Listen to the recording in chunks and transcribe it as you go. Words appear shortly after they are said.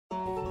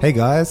Hey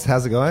guys,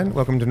 how's it going?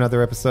 Welcome to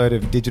another episode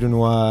of Digital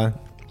Noir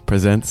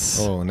Presents.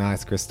 Oh,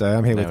 nice, Christo.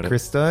 I'm here with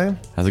Christo.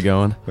 How's it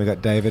going? We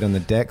got David on the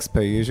decks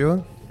per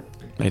usual.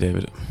 Hey,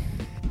 David.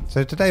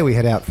 So today we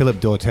head out Philip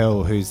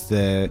Dortel, who's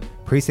the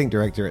precinct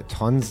director at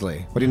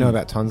Tonsley. What do you know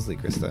about Tonsley,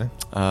 Christo?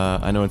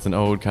 I know it's an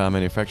old car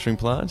manufacturing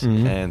plant,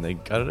 and they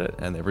gutted it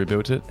and they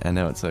rebuilt it, and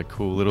now it's a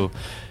cool little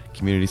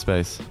community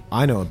space.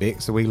 I know a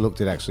bit, so we looked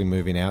at actually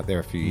moving out there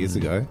a few years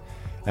ago.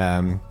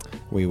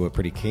 We were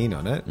pretty keen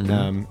on it.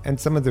 And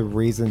some of the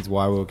reasons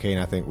why we were keen,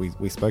 I think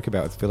we spoke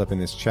about with Philip in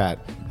this chat.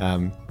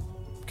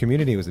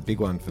 Community was a big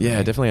one for me. Yeah,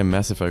 definitely a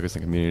massive focus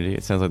on community.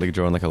 It sounds like they're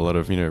drawing like a lot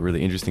of,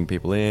 really interesting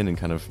people in and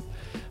kind of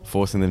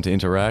forcing them to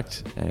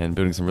interact and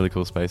building some really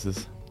cool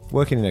spaces.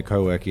 Working in a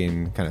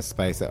co-working kind of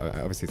space,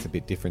 obviously it's a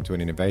bit different to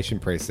an innovation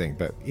precinct,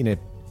 but in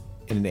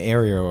an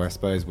area where I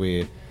suppose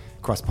we're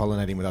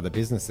cross-pollinating with other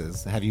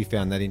businesses. Have you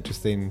found that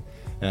interesting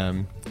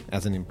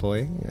as an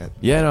employee?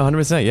 Yeah, no,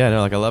 100%. Yeah,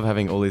 no, like I love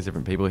having all these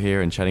different people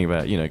here and chatting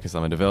about, because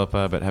I'm a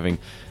developer, but having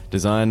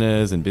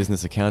designers and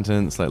business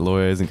accountants, like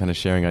lawyers, and kind of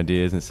sharing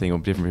ideas and seeing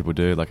what different people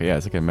do. Like, yeah,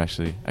 it's like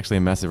actually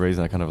a massive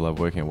reason I kind of love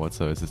working at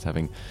WOTSO is just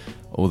having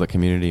all the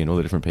community and all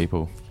the different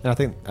people. And I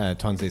think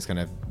Tonsley is kind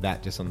of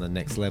that just on the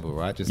next level,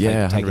 right? Just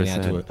taking taking it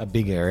out to a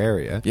bigger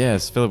area.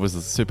 Yes, Philip was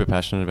super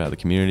passionate about the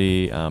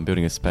community,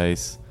 building a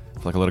space,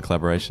 like a lot of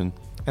collaboration.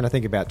 And I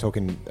think about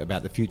talking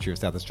about the future of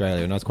South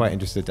Australia, and I was quite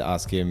interested to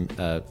ask him,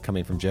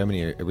 coming from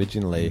Germany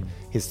originally,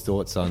 his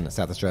thoughts on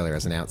South Australia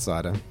as an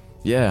outsider.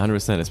 Yeah,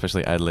 100%,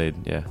 especially Adelaide,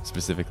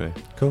 specifically.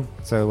 Cool.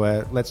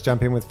 So let's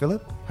jump in with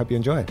Philip. Hope you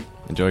enjoy.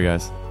 Enjoy,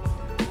 guys.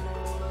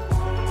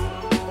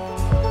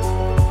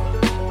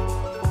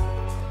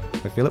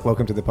 So Philip,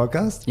 welcome to the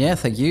podcast. Yeah,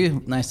 thank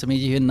you. Nice to meet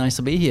you and nice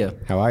to be here.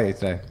 How are you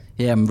today?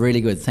 Yeah, I'm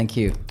really good. Thank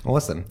you.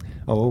 Awesome.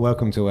 Oh, well,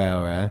 welcome to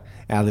our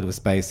little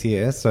space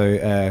here.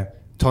 So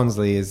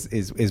Tonsley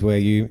is where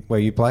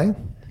you play?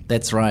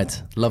 That's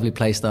right. Lovely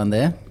place down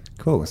there.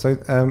 Cool. So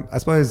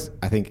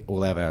I think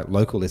all our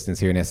local listeners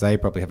here in SA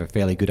probably have a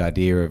fairly good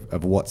idea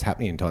of what's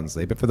happening in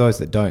Tonsley. But for those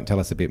that don't, tell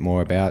us a bit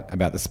more about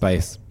the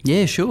space.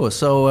 Yeah, sure.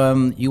 So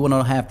you want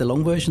to have the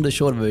long version, the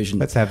short version?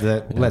 Let's have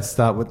that. Yeah. Let's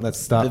start from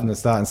the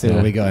start and see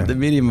where we go. The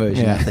medium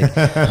version, I think.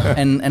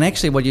 and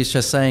actually, what you're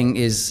just saying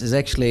is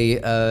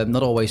actually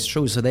not always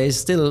true. So there's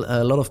still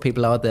a lot of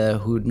people out there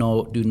who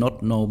do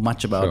not know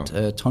much about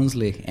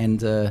Tonsley,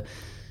 and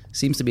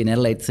seems to be an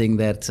Adelaide thing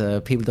that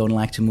people don't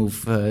like to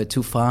move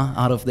too far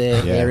out of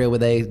their area where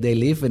they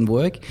live and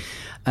work.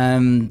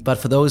 But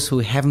for those who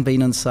haven't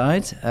been on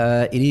site,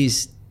 it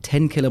is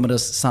 10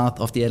 kilometers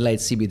south of the Adelaide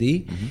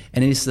CBD,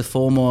 and it is the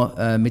former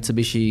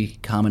Mitsubishi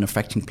car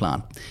manufacturing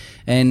plant.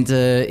 And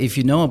if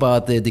you know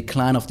about the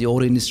decline of the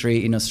auto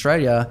industry in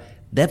Australia,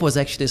 that was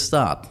actually the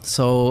start.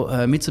 So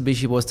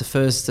Mitsubishi was the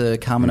first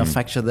car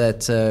manufacturer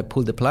that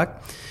pulled the plug,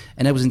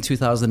 and that was in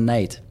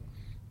 2008.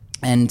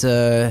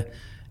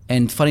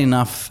 And funny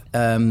enough,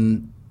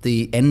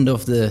 the end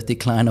of the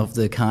decline of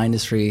the car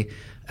industry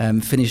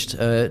finished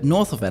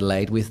north of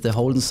Adelaide with the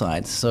Holden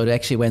site. So it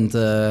actually went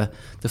the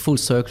full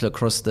circle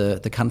across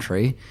the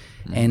country.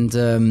 And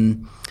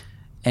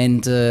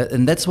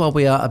that's why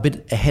we are a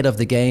bit ahead of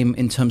the game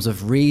in terms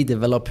of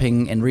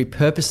redeveloping and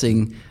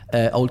repurposing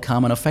old car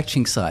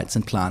manufacturing sites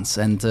and plants.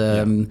 And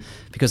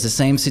because the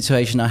same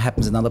situation now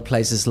happens in other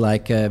places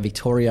like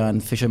Victoria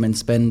and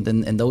Fisherman's Bend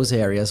and those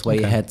areas where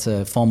you had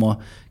former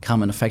car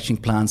manufacturing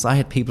plants. I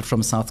had people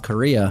from South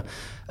Korea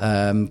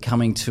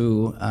coming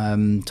to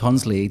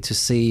Tonsley to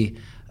see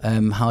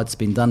how it's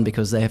been done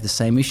because they have the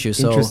same issue.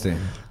 So, interesting.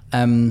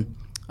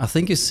 I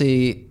think you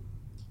see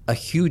a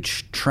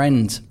huge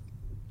trend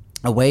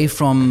away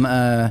from,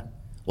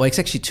 it's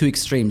actually two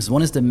extremes.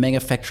 One is the mega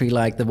factory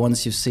like the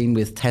ones you've seen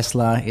with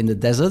Tesla in the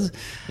desert.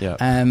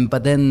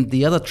 But then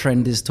the other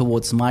trend is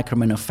towards micro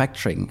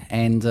manufacturing.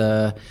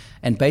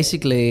 And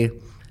basically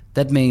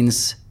that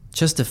means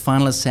just the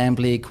final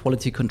assembly,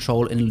 quality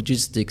control and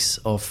logistics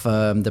of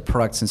the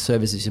products and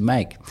services you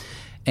make.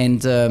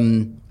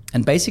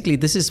 And basically,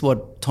 this is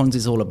what Tonsley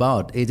is all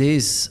about. It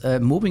is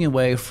moving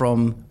away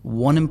from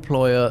one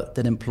employer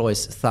that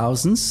employs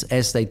thousands,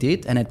 as they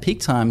did, and at peak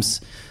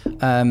times,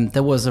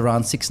 there was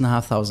around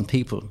 6,500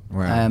 people.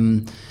 Wow.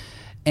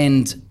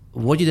 And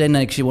what you then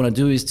actually want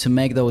to do is to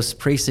make those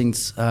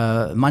precincts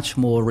much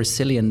more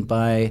resilient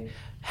by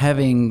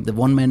having the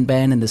one-man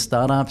band and the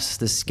startups,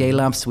 the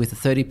scale-ups with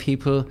 30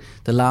 people,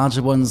 the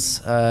larger ones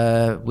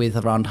with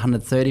around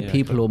 130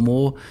 people or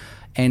more.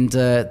 And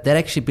that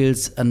actually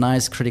builds a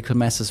nice critical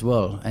mass as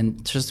well.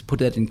 And just to put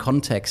that in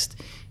context,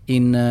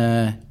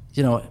 at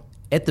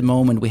the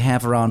moment we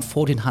have around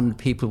 1,400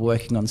 people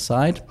working on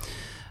site.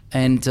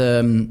 And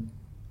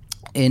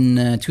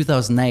in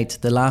 2008,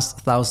 the last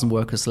 1,000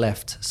 workers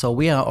left. So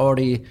we are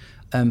already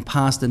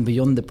past and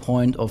beyond the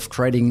point of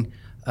creating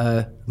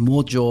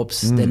more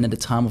jobs than at the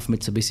time of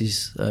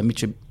Mitsubishi's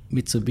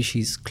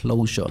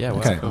closure. Yeah,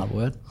 that's a hard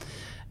word.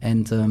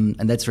 And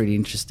that's really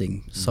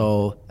interesting.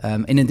 So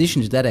in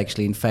addition to that,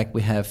 actually, in fact,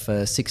 we have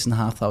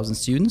 6,500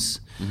 students,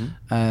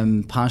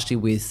 partially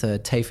with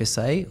TAFE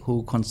SA,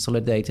 who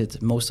consolidated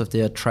most of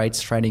their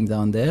trades training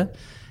down there.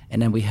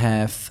 And then we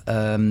have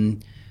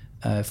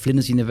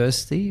Flinders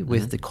University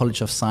with the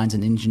College of Science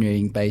and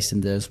Engineering based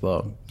in there as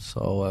well.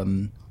 So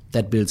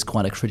that builds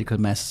quite a critical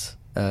mass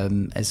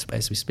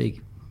as we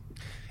speak.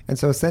 And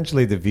so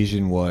essentially the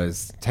vision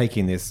was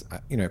taking this,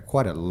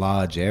 quite a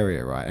large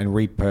area, right, and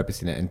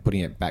repurposing it and putting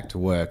it back to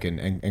work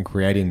and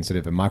creating sort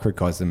of a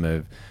microcosm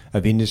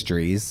of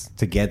industries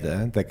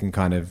together that can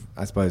kind of,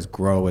 I suppose,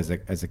 grow as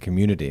a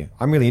community.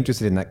 I'm really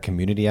interested in that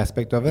community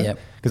aspect of it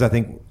because I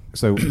think,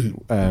 so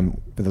for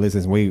the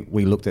listeners,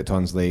 we looked at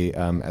Tonsley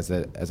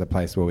as a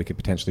place where we could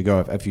potentially go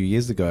a few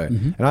years ago.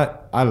 And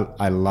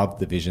I loved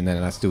the vision then,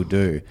 and I still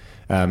do.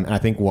 And I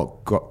think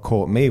what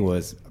caught me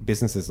was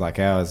businesses like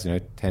ours,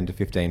 10 to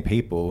 15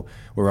 people,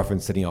 we're often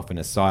sitting off in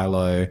a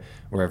silo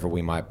wherever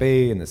we might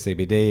be, in the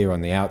CBD or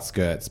on the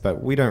outskirts,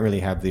 but we don't really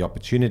have the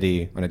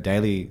opportunity on a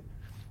daily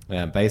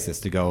basis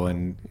to go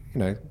and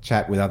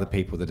chat with other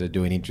people that are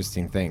doing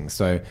interesting things.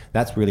 So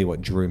that's really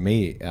what drew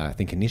me, I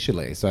think,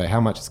 initially. So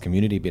how much has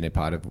community been a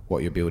part of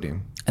what you're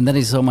building? And that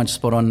is so much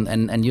spot on,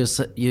 and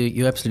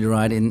you're absolutely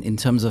right in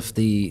terms of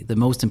the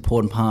most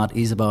important part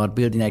is about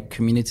building that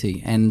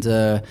community, and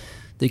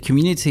the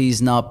community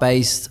is now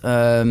based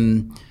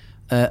around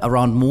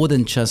more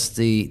than just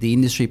the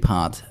industry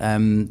part.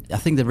 I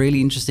think the really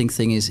interesting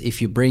thing is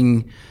if you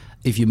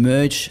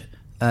merge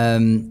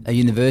a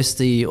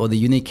university or the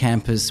uni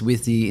campus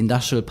with the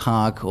industrial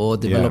park or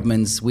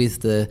developments with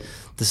the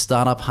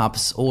startup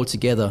hubs all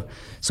together.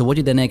 So what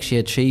you then actually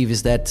achieve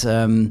is that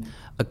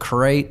a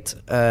great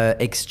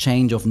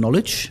exchange of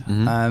knowledge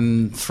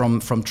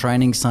from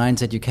training,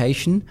 science,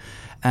 education.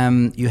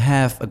 You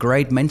have a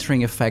great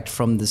mentoring effect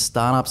from the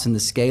startups and the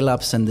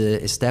scale-ups and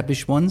the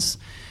established ones.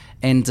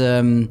 And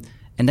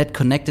that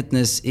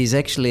connectedness is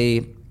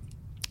actually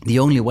the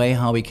only way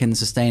how we can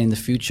sustain in the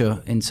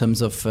future in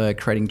terms of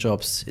creating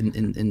jobs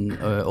in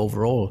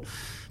overall.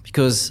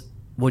 Because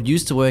what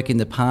used to work in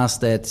the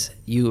past, that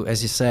you,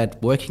 as you said,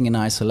 working in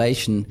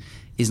isolation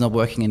is not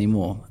working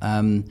anymore.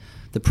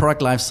 The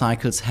product life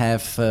cycles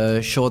have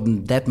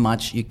shortened that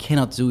much. You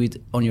cannot do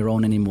it on your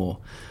own anymore.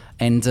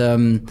 And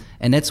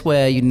that's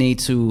where you need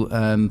to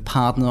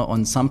partner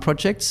on some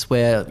projects,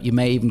 where you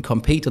may even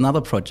compete on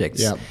other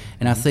projects. Yep.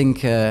 And I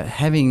think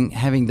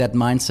having that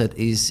mindset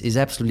is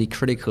absolutely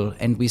critical.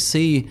 And we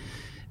see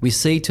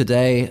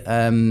today,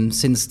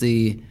 since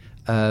the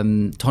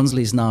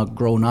Tonsley is now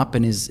grown up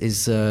and is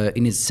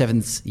in its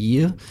 7th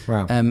year.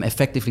 Wow.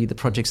 Effectively, the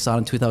project started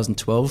in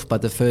 2012,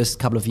 but the first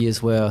couple of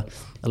years were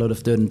a lot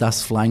of dirt and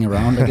dust flying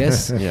around, I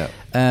guess.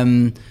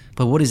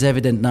 But what is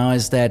evident now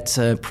is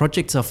that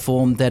projects are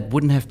formed that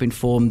wouldn't have been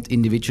formed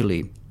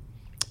individually.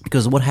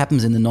 Because what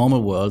happens in the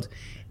normal world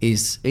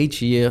is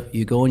each year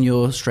you go on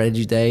your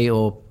strategy day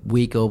or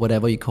week or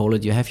whatever you call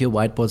it, you have your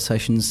whiteboard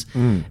sessions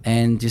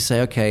and you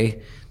say,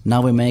 okay,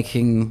 now we're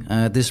making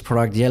this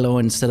product yellow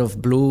instead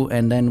of blue,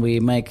 and then we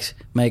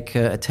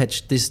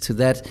attach this to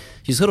that.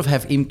 You sort of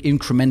have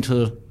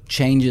incremental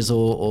changes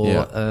or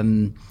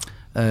in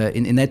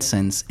that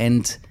sense.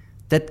 And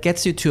that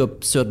gets you to a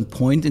certain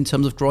point in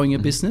terms of growing your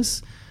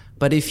business.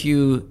 But if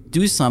you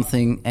do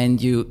something and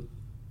you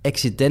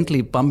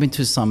accidentally bump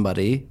into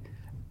somebody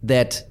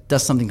that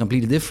does something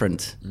completely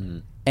different,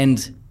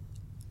 and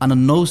under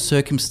no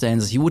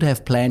circumstances you would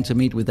have planned to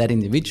meet with that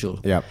individual.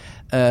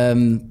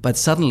 But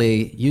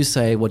suddenly you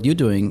say what you're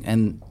doing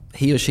and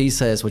he or she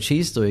says what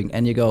she's doing,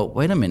 and you go,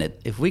 wait a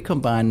minute, if we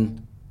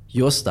combine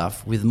your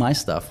stuff with my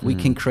stuff, we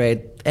can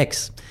create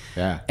X.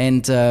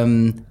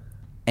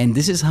 And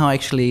this is how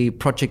actually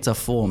projects are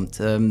formed.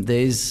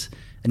 There's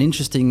an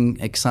interesting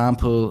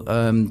example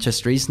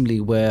just recently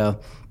where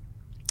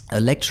a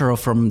lecturer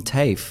from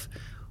TAFE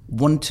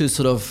wanted to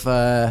sort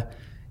of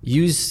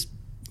use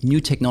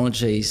new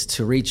technologies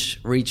to reach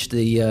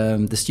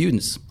the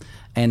students.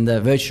 And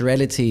virtual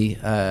reality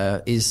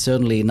is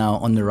certainly now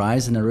on the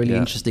rise and a really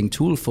interesting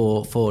tool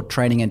for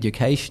training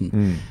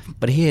education.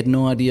 But he had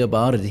no idea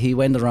about it. He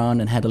went around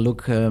and had a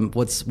look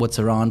what's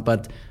around,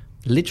 but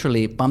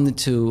literally bumped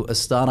into a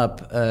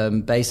startup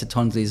based at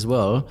Tonsley as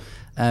well,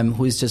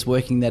 who is just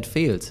working that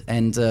field.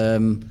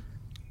 And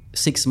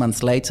 6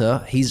 months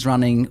later, he's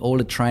running all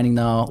the training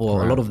now,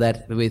 or a lot of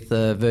that with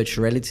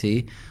virtual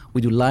reality.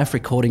 We do live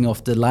recording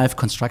of the live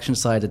construction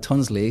site at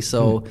Tonsley,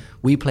 so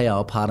we play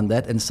our part in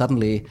that, and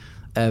suddenly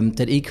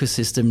that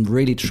ecosystem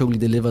really truly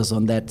delivers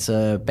on that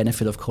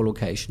benefit of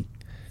co-location.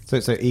 So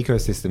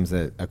ecosystem's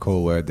a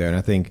cool word there, and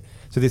I think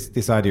so.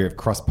 This idea of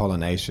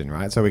cross-pollination,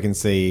 right? So we can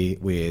see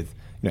with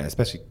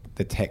especially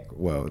the tech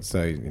world.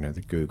 So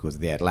the Googles,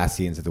 the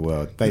Atlassians of the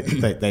world,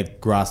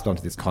 they've grasped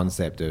onto this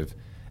concept of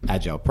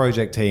agile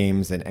project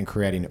teams and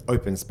creating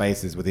open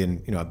spaces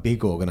within a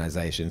big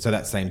organization. So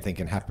that same thing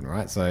can happen,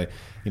 right? So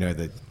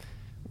the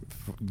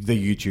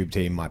YouTube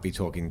team might be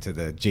talking to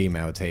the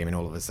Gmail team, and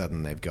all of a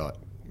sudden they've got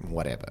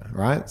whatever,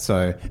 right?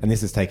 So, and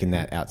this is taking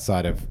that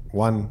outside of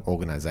one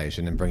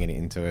organization and bringing it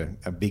into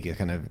a bigger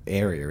kind of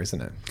area,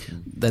 isn't it?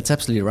 That's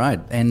absolutely right.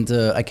 And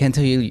I can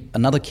tell you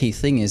another key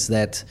thing is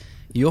that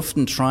you're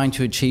often trying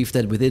to achieve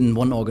that within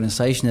one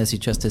organization, as you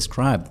just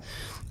described.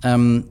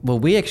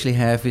 What we actually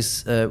have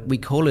is, we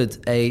call it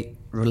a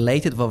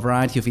related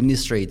variety of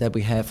industry that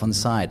we have on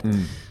site.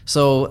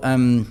 So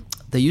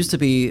there used to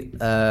be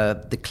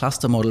the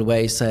cluster model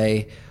where you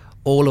say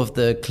all of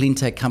the clean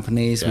tech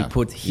companies we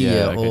put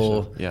here,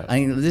 I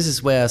mean, this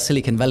is where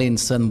Silicon Valley in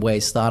some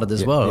ways started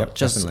as well,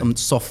 just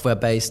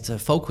software-based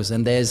focus.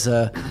 And there's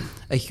a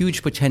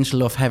huge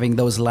potential of having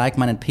those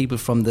like-minded people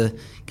from the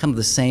kind of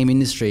the same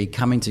industry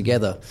coming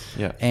together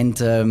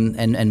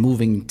and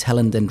moving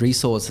talent and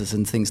resources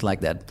and things like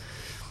that.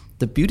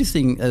 The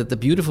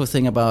beautiful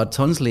thing about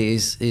Tonsley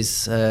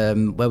is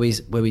where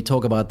we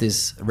talk about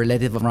this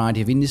relative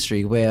variety of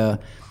industry, where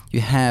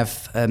you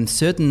have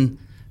certain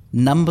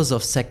numbers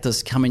of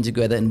sectors coming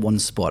together in one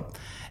spot,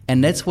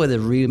 and that's where the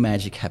real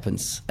magic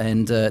happens.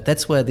 And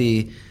that's where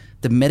the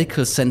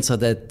medical sensor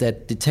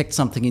that detects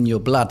something in your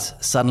blood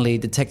suddenly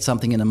detects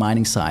something in a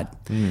mining site.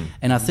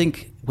 And I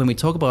think when we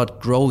talk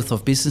about growth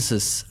of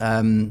businesses,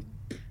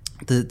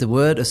 the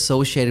word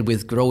associated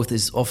with growth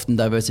is often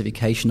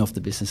diversification of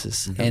the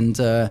businesses. And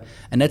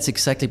that's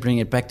exactly bringing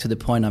it back to the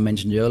point I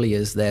mentioned earlier,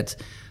 is that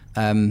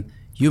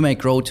you may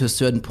grow to a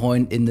certain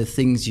point in the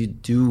things you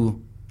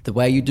do, the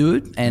way you do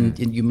it, and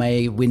you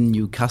may win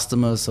new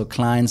customers or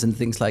clients and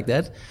things like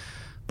that.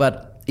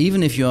 But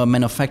even if you're a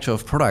manufacturer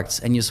of products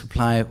and you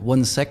supply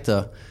one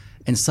sector,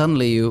 and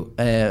suddenly you,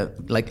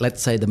 like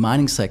let's say the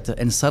mining sector,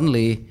 and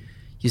suddenly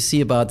you see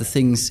about the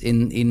things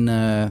in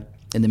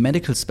the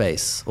medical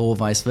space or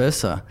vice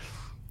versa,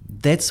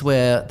 that's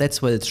where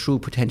the true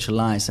potential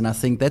lies. And I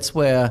think that's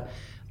where,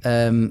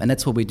 and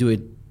that's what we do at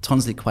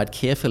Tonsley quite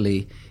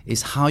carefully,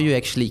 is how you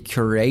actually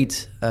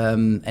curate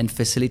and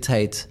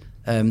facilitate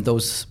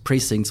those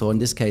precincts, or in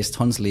this case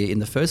Tonsley, in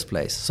the first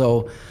place.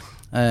 So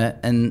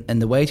and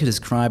the way to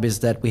describe is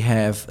that we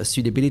have a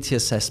suitability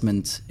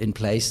assessment in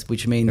place,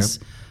 which means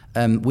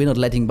we're not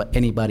letting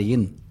anybody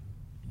in.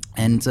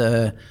 And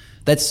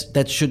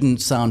that shouldn't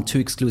sound too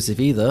exclusive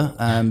either,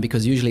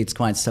 because usually it's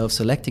quite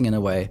self-selecting in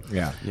a way.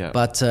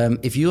 But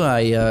if you are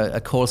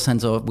a call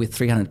center with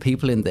 300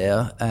 people in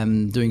there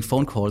doing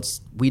phone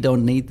calls, we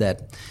don't need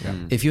that.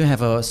 If you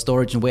have a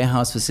storage and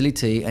warehouse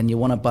facility and you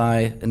want to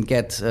buy and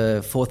get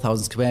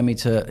 4,000 square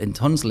meter in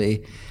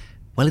Tonsley,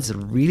 well, it's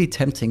really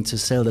tempting to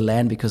sell the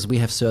land because we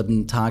have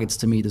certain targets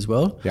to meet as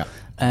well.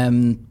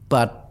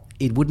 But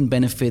it wouldn't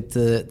benefit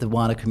the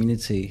wider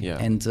community.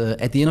 And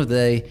at the end of the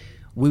day,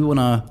 we want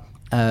to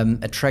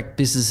attract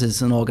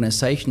businesses and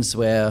organizations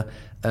where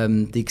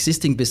the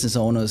existing business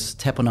owners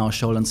tap on our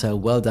shoulder and say,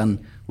 well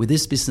done, with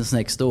this business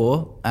next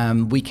door,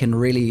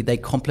 they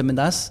complement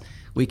us,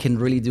 we can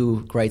really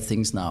do great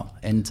things now.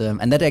 And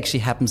that actually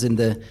happens in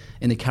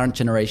the current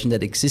generation,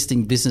 that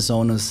existing business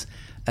owners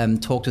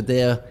talk to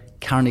their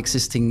current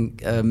existing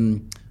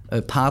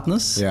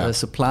partners,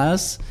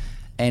 suppliers,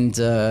 and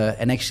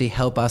actually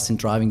help us in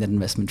driving that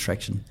investment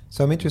traction.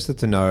 So I'm interested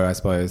to know, I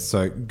suppose,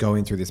 so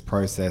going through this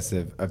process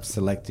of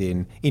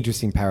selecting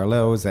interesting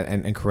parallels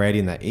and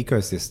creating that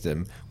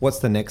ecosystem, what's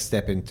the next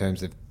step in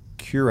terms of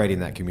curating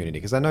that community?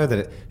 Because I know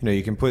that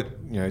you can put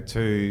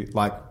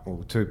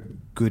two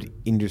good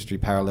industry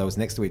parallels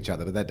next to each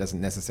other, but that doesn't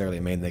necessarily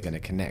mean they're going to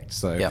connect.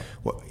 So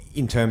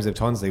in terms of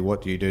Tonsley,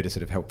 what do you do to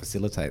sort of help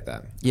facilitate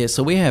that? Yeah,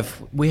 so we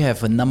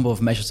have a number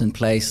of measures in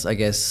place, I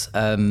guess,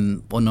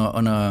 on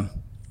a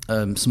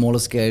smaller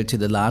scale to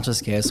the larger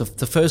scale. So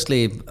the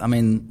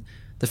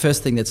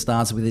first thing that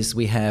starts with is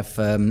we have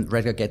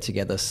regular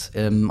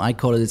get-togethers. I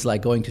call it's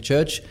like going to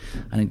church,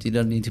 and you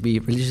don't need to be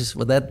religious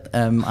with that.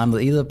 I'm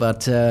not either,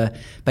 but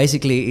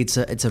basically it's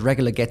a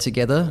regular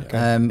get-together.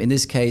 In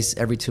this case,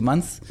 every 2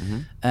 months,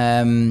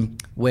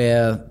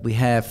 where we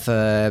have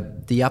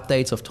the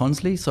updates of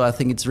Tonsley. So I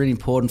think it's really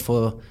important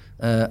for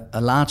a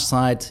large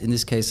site, in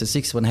this case a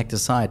 61 hectare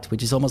site,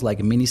 which is almost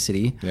like a mini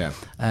city.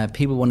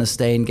 People want to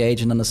stay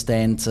engaged and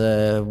understand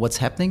what's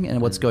happening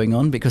and what's going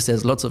on, because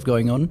there's lots of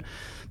going on.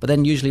 But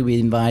then usually we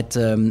invite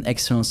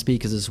external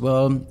speakers as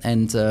well,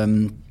 and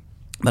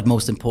but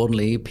most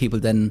importantly, people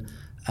then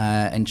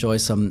enjoy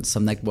some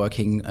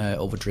networking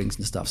over drinks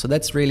and stuff. So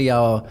that's really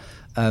our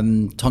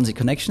Tonsley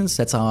Connections.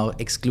 That's our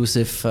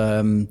exclusive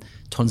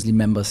Tonsley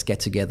members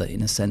get together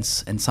in a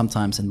sense, and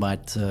sometimes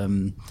invite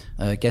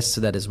guests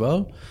to that as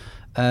well.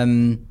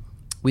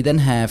 We then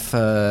have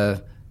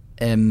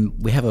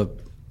we have a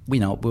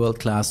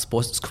world-class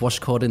sports squash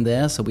court in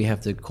there. So we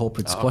have the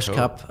corporate squash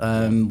cup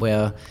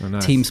where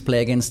teams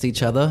play against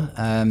each other.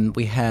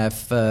 We have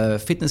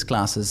fitness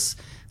classes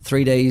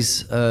 3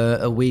 days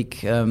a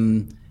week.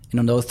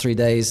 On those 3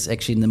 days,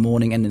 actually in the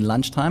morning and in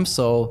lunchtime.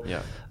 So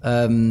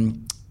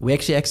we're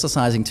actually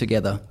exercising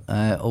together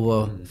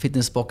over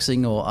fitness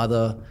boxing or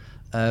other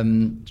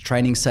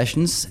training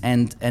sessions,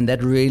 and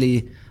that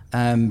really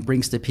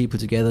brings the people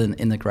together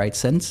in a great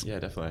sense. Yeah,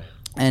 definitely.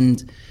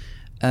 And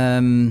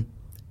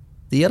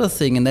the other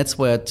thing, and that's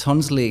where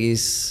Tonsley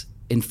is,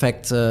 in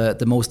fact,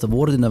 the most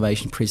awarded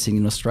innovation precinct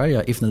in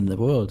Australia, if not in the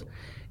world,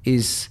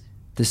 is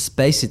the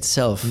space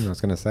itself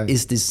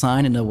is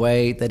designed in a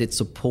way that it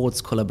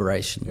supports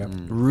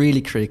collaboration.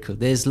 Really critical.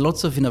 There's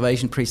lots of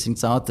innovation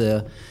precincts out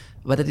there,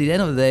 but at the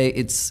end of the day,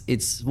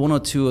 it's 1 or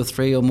 2 or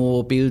 3 or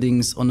more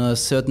buildings on a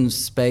certain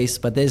space,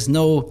 but there's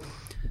no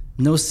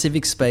no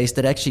civic space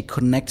that actually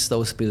connects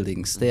those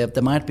buildings. There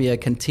might be a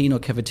canteen or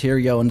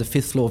cafeteria on the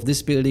 5th floor of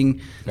this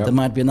building. Yep. There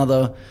might be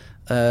another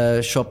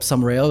shop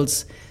somewhere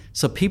else.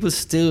 So people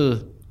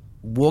still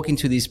walk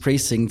into these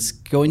precincts,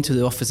 go into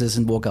the offices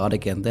and walk out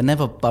again. They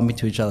never bump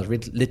into each other,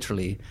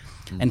 literally.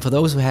 And for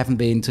those who haven't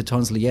been to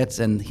Tonsley yet,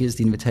 and here's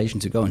the invitation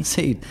to go and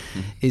see it,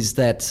 is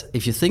that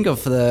if you think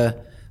of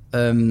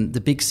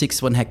the big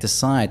 61 hectare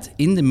site,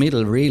 in the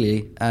middle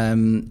really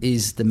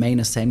is the main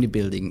assembly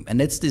building.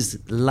 And that's this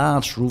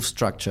large roof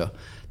structure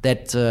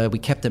that we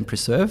kept and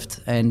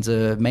preserved. And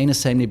main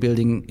assembly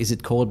building is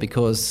it called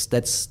because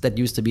that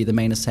used to be the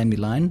main assembly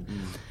line.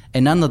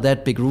 And under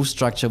that big roof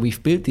structure,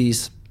 we've built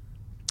these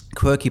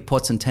quirky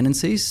pods and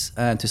tenancies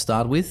to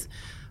start with.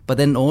 But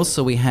then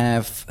also we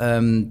have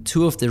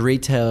 2 of the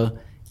retail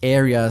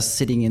areas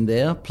sitting in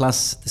there,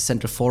 plus the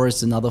central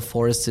forest and other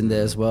forests in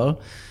there as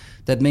well.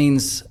 That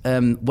means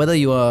whether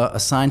you are a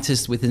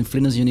scientist within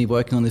Flinders Uni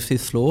working on the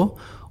 5th floor,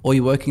 or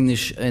you're working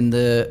in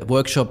the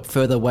workshop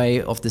further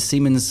away of the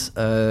Siemens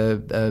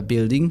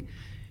building,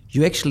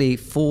 you're actually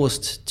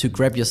forced to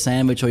grab your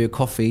sandwich or your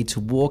coffee to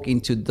walk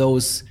into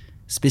those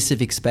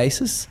specific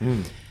spaces.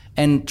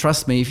 And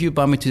trust me, if you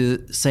bump into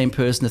the same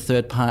person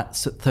the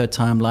third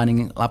time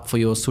lining up for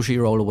your sushi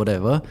roll or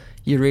whatever,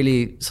 you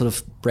really sort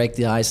of break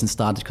the ice and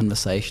start the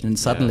conversation. And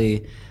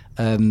suddenly,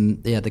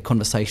 the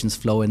conversations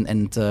flow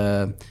and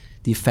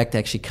the effect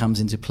actually comes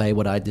into play,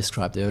 what I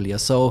described earlier.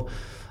 So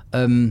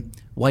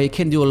while you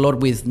can do a lot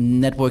with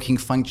networking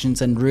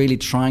functions and really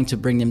trying to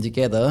bring them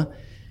together,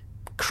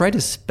 create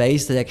a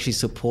space that actually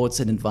supports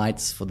and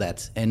invites for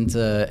that. And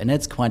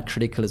that's quite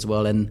critical as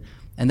well. And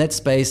that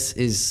space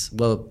is,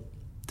 well,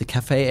 the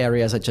cafe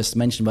areas I just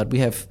mentioned, but we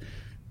have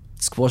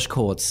squash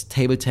courts,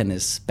 table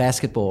tennis,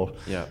 basketball.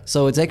 Yeah.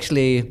 So it's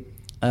actually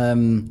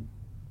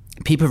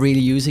people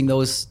really using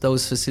those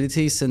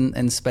facilities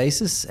and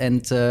spaces.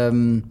 And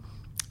so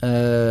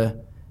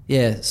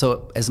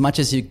as much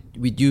as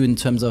we do in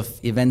terms of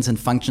events and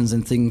functions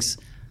and things,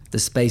 the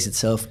space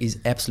itself is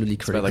absolutely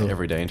critical. It's about like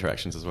everyday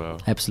interactions as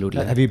well.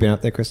 Absolutely. Have you been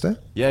up there, Krista?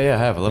 Yeah, I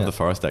have. I love the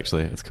forest,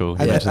 actually. It's cool.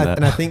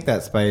 And I think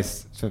that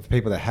space, for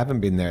people that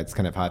haven't been there, it's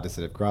kind of hard to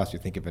sort of grasp. You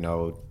think of an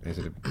old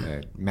sort of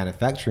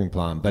manufacturing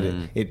plant, but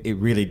it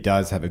really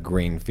does have a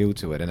green feel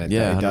to it. And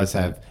it does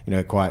have,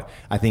 quite,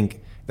 I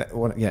think,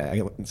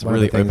 it's a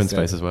really open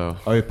space as well.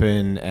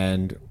 Open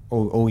and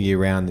all year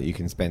round that you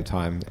can spend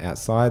time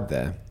outside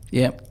there.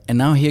 Yeah, and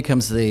now here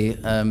comes the,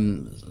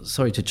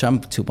 sorry to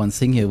jump to one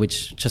thing here,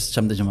 which just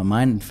jumped into my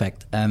mind, in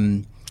fact.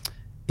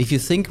 If you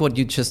think what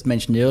you just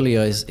mentioned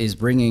earlier is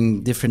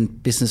bringing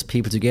different business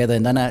people together,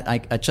 and then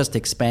I just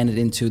expanded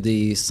into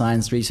the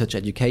science, research,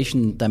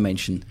 education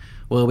dimension.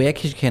 Well, we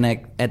actually can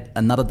add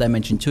another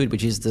dimension to it,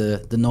 which is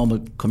the normal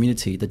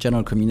community, the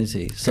general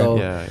community. So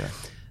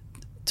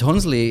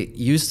Tonsley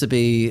used to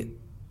be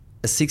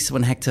a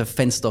 61 hectare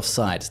fenced off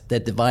site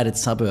that divided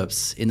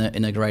suburbs in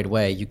a great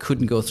way. You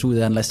couldn't go through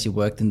there unless you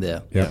worked in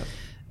there. Yeah.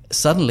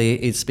 Suddenly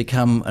it's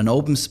become an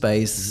open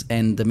space,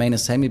 and the main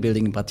assembly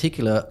building in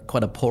particular,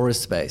 quite a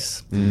porous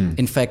space.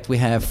 In fact, we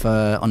have,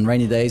 on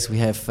rainy days, we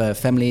have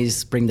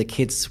families bring the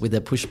kids with their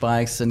push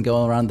bikes and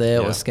go around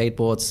there, or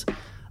skateboards.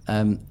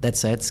 That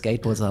said,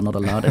 skateboards are not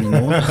allowed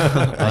anymore.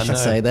 I should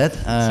say that.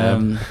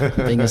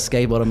 Being a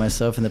skateboarder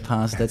myself in the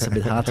past, that's a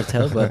bit hard to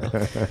tell,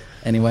 but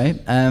anyway.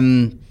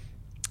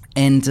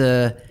 And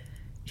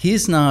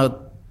here's now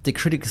the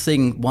critical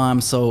thing why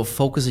I'm so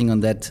focusing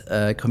on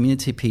that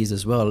community piece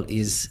as well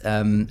is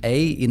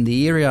in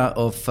the area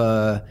of,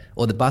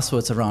 or the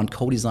buzzwords around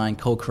co-design,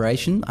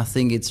 co-creation, I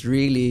think it's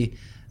really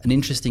an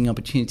interesting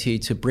opportunity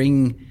to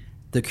bring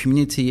the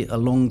community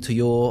along to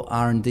your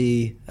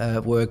R&D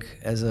work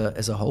as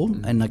a whole.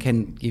 And I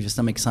can give you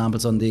some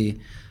examples on the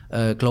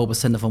Global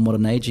Center for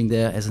Modern Aging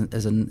there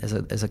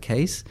as a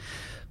case.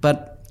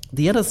 But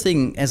the other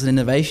thing, as an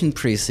innovation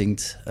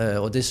precinct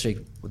or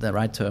district, the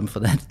right term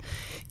for that,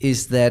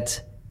 is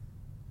that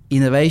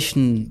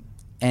innovation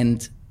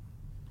and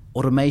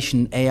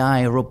automation,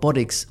 AI,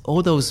 robotics,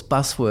 all those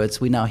buzzwords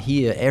we now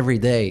hear every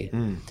day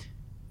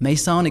may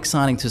sound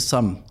exciting to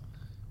some,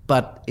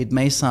 but it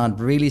may sound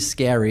really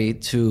scary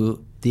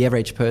to the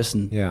average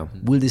person. Yeah.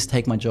 Will this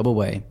take my job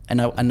away?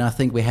 And I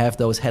think we have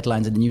those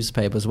headlines in the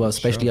newspaper as well,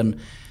 especially on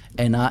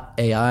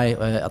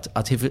AI,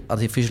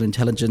 artificial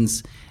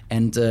intelligence,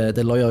 and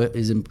the lawyer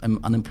is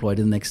unemployed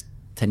in the next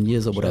 10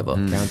 years or whatever.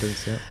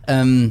 Accountants, yeah.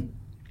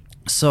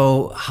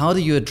 So how do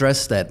you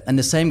address that? And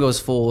the same goes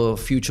for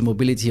future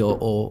mobility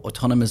or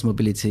autonomous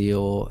mobility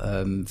or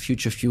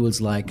future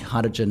fuels like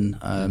hydrogen,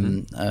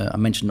 I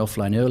mentioned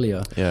offline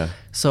earlier. Yeah.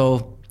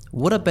 So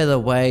what a better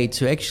way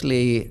to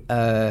actually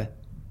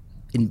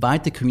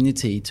invite the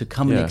community to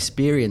come and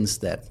experience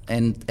that.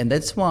 And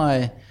that's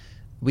why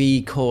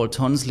we call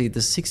Tonsley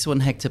the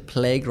 61 hectare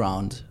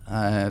playground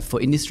for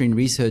industry and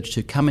research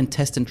to come and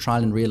test and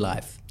trial in real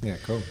life. Yeah,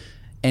 cool.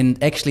 And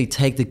actually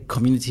take the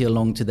community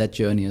along to that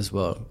journey as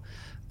well.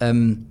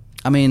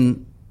 I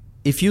mean,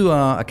 if you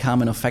are a car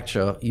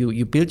manufacturer,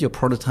 you build your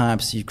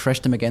prototypes, you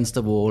crash them against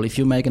the wall. If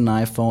you make an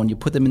iPhone, you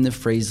put them in the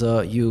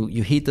freezer, you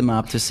heat them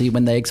up to see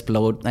when they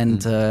explode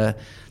and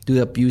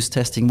do abuse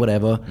testing,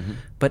 whatever.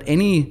 But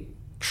any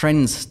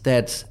trends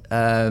that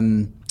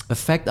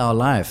affect our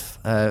life,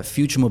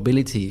 future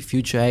mobility,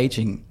 future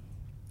aging,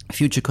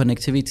 future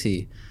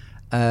connectivity,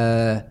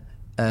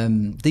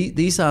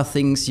 these are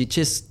things you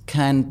just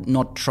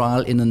cannot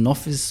trial in an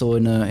office or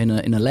in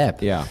a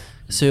lab. Yeah.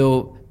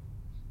 So,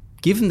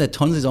 given that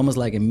Tonsley is almost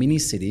like a mini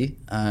city,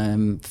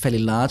 fairly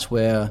large,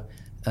 where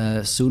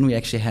soon we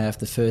actually have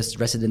the first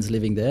residents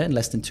living there in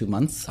less than 2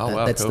 months. Oh,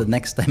 wow, that's cool. the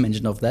next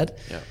dimension of that.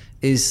 Yeah.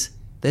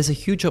 There's a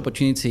huge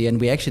opportunity, and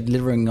we're actually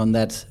delivering on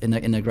that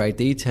in a great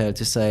detail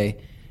to say,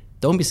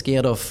 don't be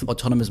scared of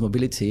autonomous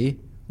mobility.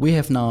 We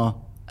have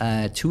now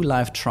 2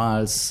 live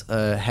trials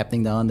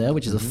happening down there,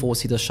 which is a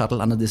 4-seater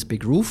shuttle under this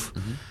big roof,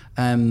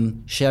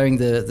 sharing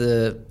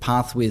the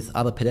path with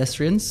other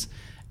pedestrians,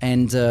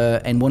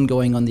 and one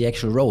going on the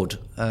actual road,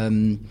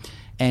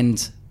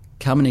 and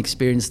come and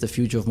experience the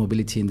future of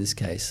mobility in this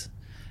case.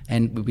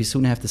 And we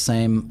soon have the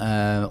same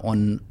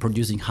on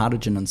producing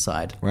hydrogen on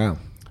site. Wow.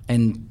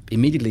 And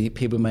immediately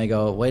people may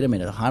go, wait a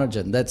minute,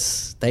 hydrogen,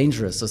 that's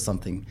dangerous or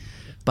something.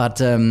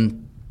 But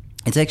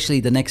it's actually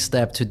the next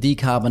step to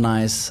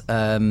decarbonize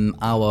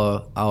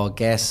our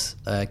gas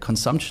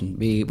consumption.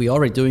 We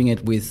already doing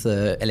it with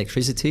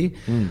electricity.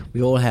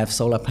 We all have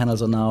solar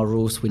panels on our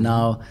roofs. We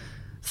now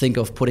think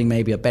of putting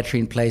maybe a battery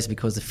in place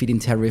because the feed-in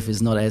tariff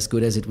is not as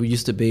good as it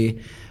used to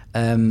be.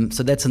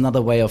 So that's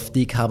another way of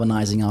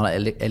decarbonizing our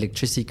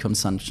electricity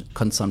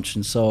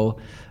consumption. So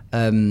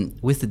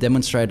with the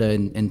demonstrator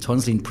in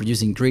Tonsley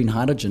producing green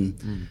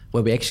hydrogen,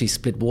 where we actually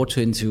split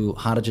water into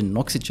hydrogen and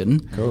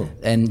oxygen,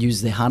 and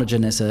use the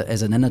hydrogen as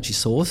an energy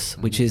source,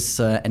 which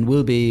is and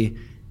will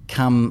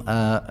become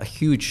a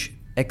huge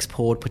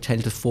export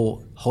potential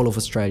for whole of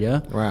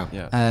Australia. Wow.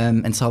 Yeah.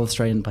 And South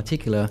Australia in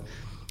particular.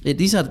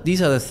 These are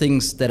the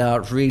things that are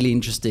really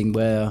interesting,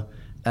 where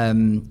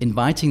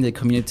inviting the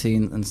community,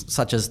 and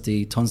such as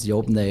the Tonsley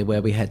Open Day,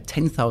 where we had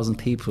 10,000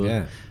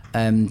 people,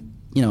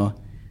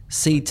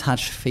 see,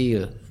 touch,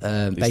 feel,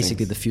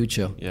 basically things. the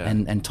future, Yeah.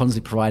 and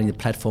Tonsley providing the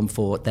platform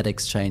for that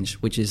exchange,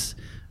 which is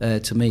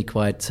to me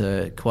quite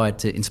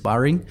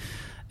inspiring.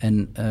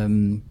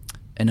 And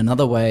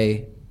another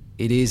way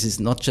it is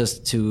not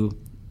just to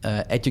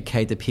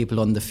educate the people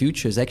on the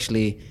future, is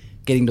actually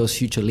getting those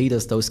future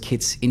leaders, those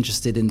kids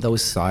interested in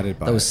those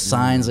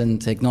science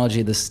and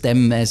technology, the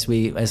STEM as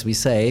we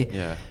say.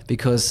 Yeah.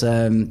 Because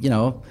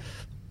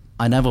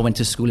I never went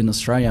to school in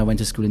Australia. I went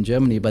to school in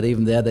Germany, but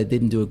even there they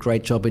didn't do a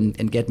great job in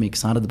get me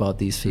excited about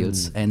these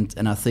fields.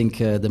 And I think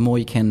the more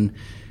you can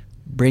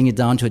bring it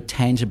down to a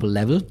tangible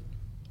level,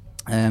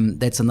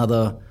 that's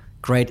another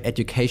great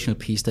educational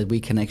piece that we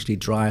can actually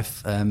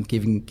drive,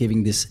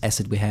 giving this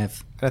asset we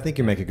have. And I think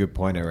you make a good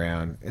point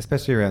around,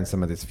 especially around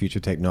some of this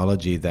future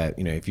technology that,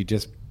 if you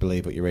just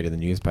believe what you read in the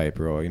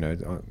newspaper or,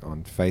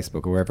 on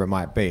Facebook or wherever it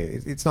might be,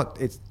 it's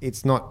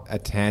not a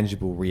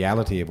tangible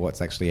reality of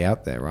what's actually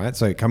out there, right?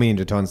 So coming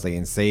into Tonsley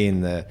and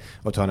seeing the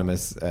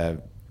autonomous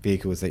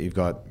vehicles that you've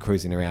got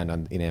cruising around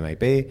in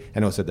MAB,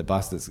 and also the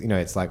bus that's,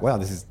 it's like, wow,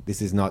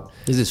 this is not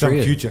some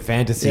real. future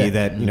fantasy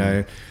that,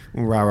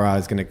 rah-rah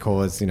is going to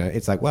cause,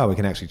 it's like, wow, we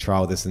can actually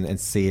trial this and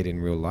see it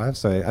in real life.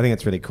 So I think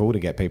it's really cool to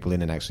get people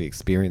in and actually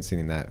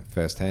experiencing that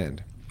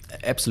firsthand.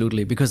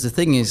 Absolutely, because the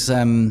thing is,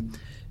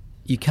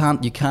 you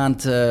can't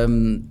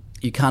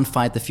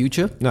fight the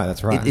future. No,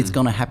 that's right. It's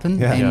going to happen.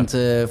 Yeah.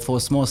 And for a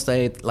small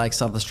state like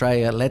South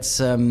Australia, let's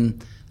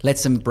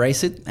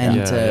embrace it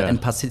and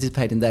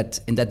participate in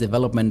that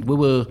development. We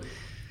will,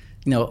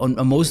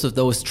 on most of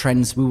those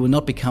trends, we will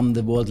not become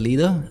the world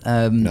leader.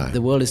 No.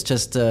 The world is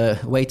just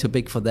way too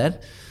big for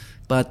that.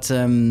 But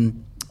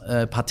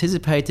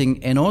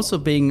participating and also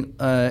being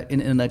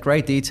in a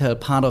great detail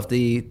part of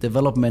the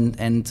development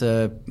and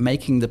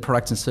making the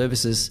products and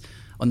services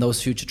on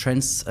those future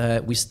trends,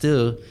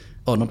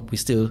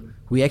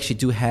 we actually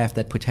do have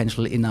that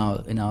potential in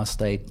our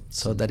state.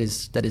 So that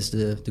is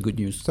the good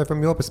news. So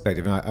from your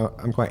perspective, and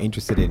I'm quite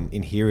interested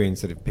in hearing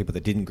sort of people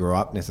that didn't grow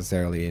up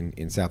necessarily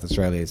in South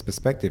Australia's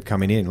perspective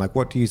coming in. Like,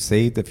 what do you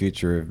see the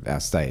future of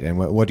our state, and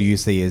what do you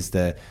see as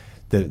the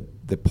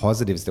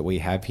positives that we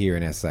have here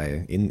in SA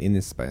in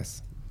this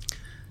space?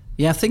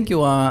 Yeah, I think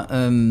you are.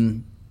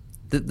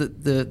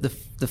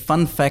 The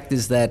fun fact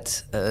is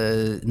that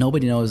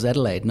nobody knows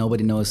Adelaide,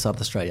 nobody knows South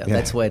Australia. Yeah.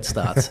 That's where it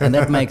starts, and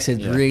that makes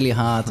it really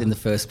hard in the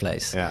first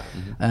place. Yeah.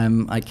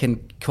 I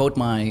can quote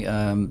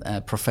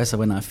my professor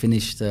when I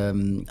finished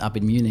up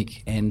in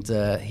Munich, and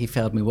he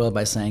failed me well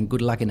by saying,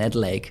 "Good luck in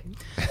Adelaide."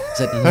 I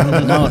said,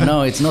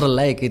 "No, it's not a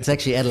lake. It's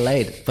actually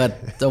Adelaide.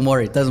 But don't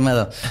worry, it doesn't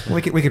matter."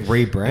 We could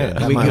rebrand.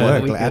 That might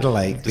work.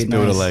 Adelaide. Just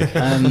build a lake.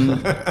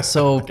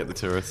 So Get the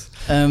tourists.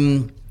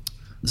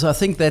 So I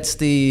think that's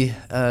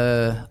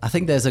I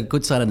think there's a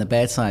good side and a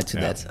bad side to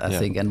that. I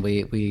think, and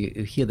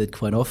we hear that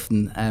quite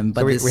often.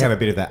 But so we have a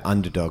bit of that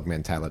underdog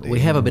mentality. We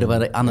have a bit of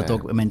an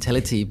underdog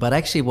mentality. But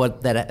actually,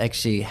 what that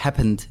actually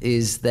happened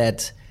is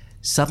that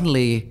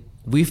suddenly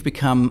we've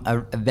become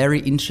a very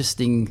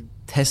interesting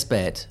test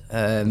bed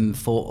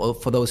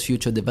for those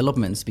future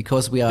developments,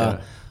 because we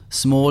are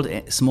small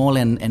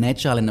and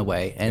agile in a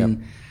way.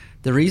 And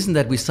the reason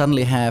that we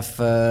suddenly have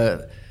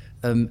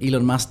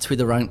Elon Musk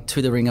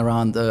twittering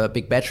around a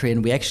big battery,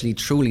 and we actually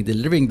truly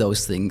delivering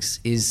those things,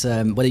 is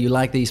whether you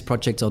like these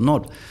projects or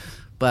not.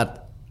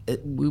 But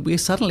we're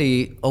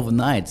suddenly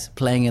overnight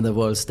playing in the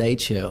world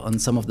stage here on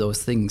some of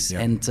those things.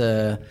 And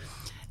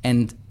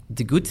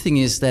the good thing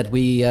is that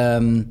we,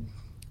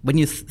 when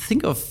you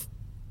think of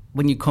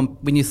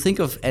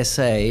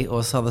SA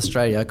or South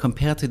Australia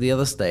compared to the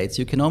other states,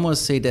 you can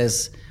almost see it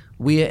as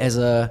we're as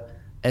a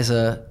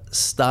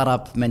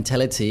startup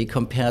mentality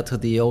compared to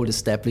the old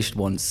established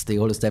ones, the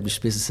old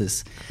established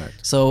businesses. Correct.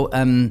 So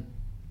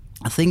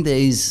I think there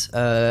is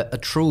a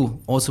true,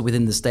 also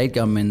within the state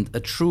government, a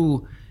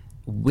true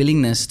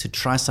willingness to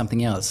try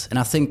something else. And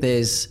I think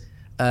there's,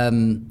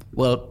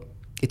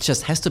 it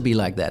just has to be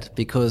like that,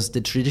 because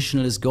the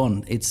traditional is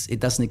gone. It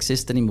doesn't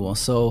exist anymore.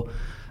 So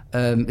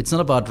it's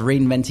not about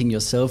reinventing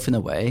yourself in a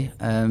way,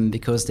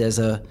 because there's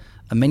a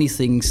many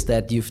things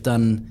that you've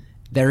done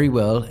very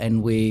well,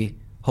 and we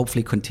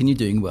hopefully continue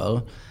doing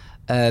well.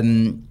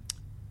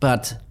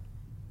 But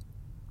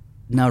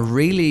now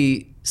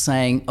really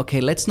saying,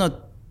 okay, let's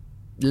not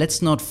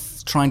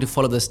trying to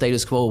follow the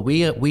status quo.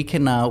 We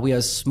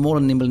are small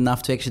and nimble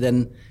enough to actually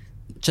then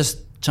just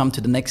jump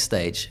to the next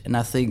stage. And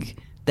I think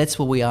that's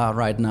where we are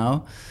right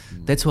now.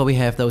 That's why we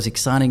have those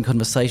exciting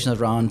conversations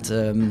around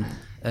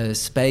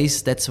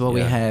space. That's why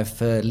we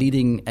have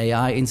leading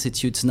AI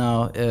institutes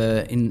now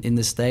in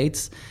the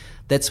States.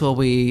 That's why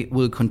we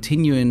will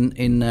continue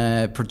in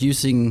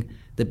producing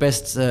the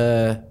best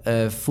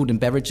food and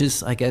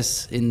beverages, I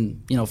guess,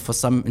 in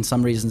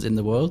some reasons in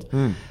the world.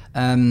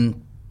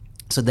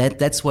 So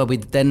that's where we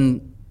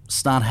then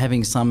start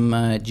having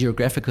some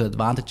geographical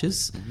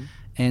advantages,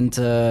 and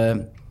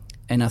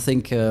I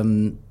think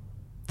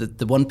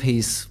the one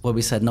piece where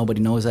we said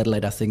nobody knows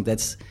Adelaide, I think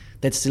that's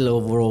still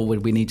overall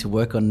what we need to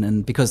work on,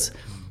 and because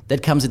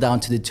that comes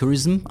down to the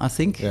tourism, I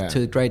think,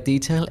 to great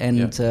detail,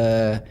 and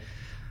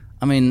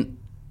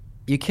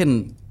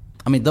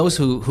those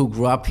who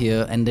grew up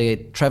here and they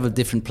travel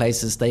different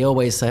places, they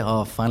always say,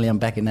 "Oh, finally I'm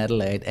back in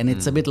Adelaide," and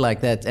it's a bit like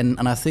that,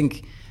 and I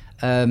think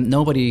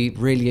nobody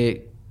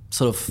really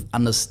sort of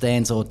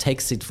understands or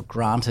takes it for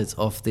granted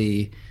of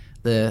the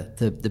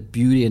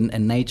beauty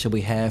and nature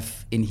we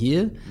have in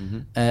here.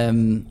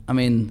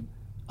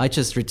 I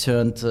just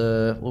returned,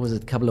 a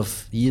couple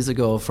of years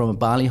ago from a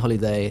Bali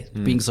holiday,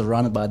 being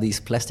surrounded by these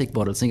plastic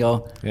bottles, and you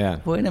go,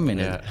 wait a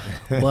minute,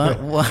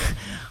 why?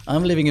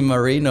 I'm living in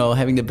Marino,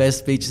 having the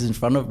best beaches in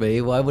front of me.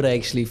 Why would I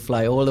actually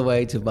fly all the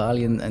way to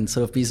Bali and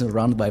sort of be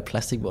surrounded by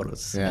plastic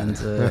bottles? And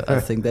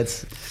I think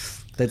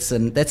that's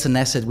an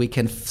asset we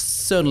can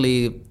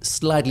certainly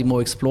slightly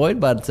more exploit,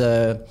 but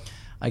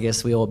I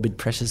guess we're all a bit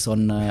precious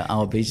on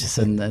our beaches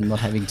and not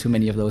having too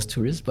many of those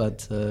tourists.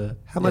 But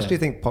how much do you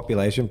think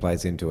population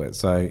plays into it?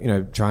 So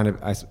trying to,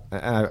 I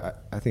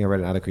think I read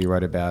an article you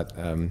wrote about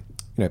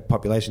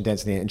population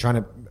density and trying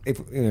to, if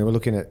we're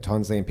looking at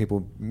Tonsley and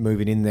people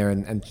moving in there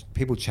and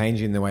people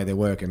changing the way they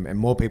work and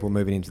more people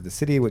moving into the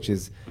city, which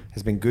has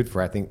been good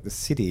for, I think, the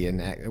city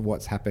and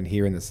what's happened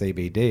here in the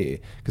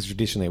CBD, because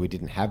traditionally we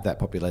didn't have that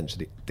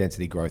population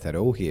density growth at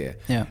all here.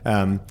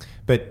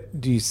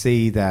 But do you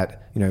see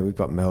that, we've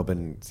got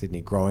Melbourne, Sydney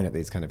growing at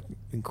these kind of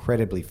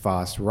incredibly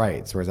fast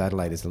rates, whereas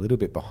Adelaide is a little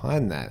bit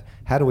behind that?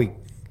 How do we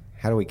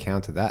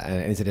counter that?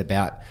 And is it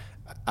about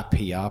a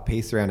PR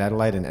piece around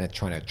Adelaide and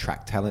trying to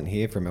attract talent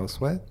here from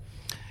elsewhere?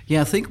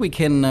 Yeah, I think we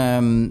can.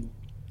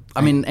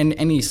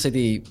 Any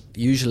city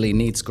usually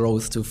needs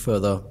growth to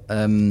further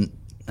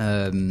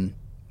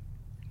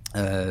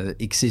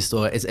exist,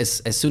 or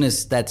as soon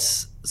as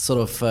that's sort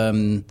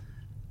of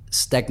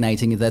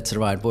stagnating, if that's the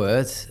right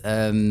word,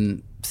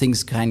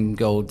 things can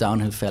go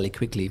downhill fairly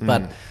quickly.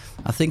 But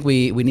I think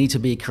we need to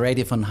be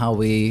creative on how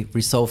we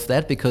resolve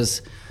that,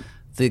 because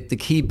the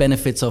key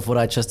benefits of what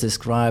I just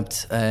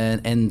described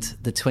and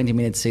the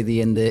 20-minute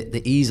city and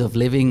the ease of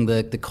living,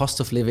 the cost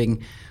of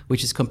living,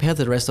 which is compared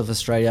to the rest of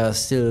Australia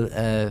still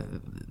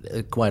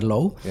quite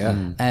low.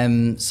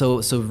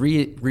 So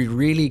we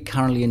really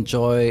currently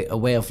enjoy a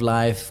way of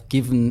life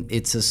given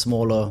it's a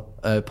smaller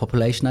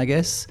population, I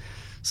guess.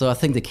 So I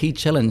think the key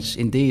challenge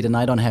indeed, and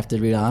I don't have the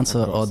real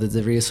answer or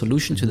the real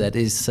solution to that,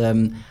 is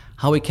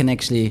how we can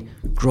actually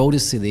grow the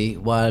city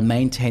while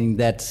maintaining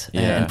that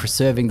and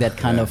preserving that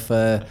kind of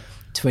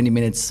 20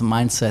 minutes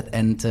mindset,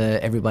 and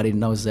everybody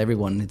knows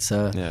everyone. It's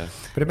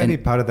but maybe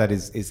part of that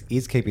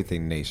is keeping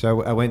things niche.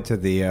 I went to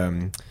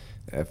the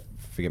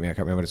forget me, I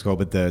can't remember what it's called,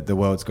 but the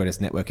world's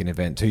greatest networking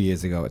event 2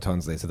 years ago at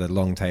Tonsley. So the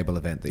long table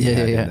event that you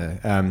had in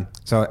there.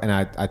 So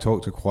I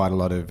talked to quite a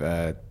lot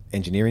of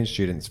engineering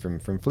students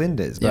from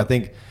Flinders, but I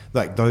think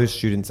like those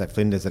students at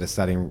Flinders that are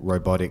studying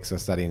robotics or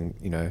studying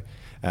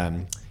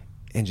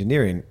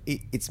engineering,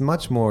 it's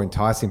much more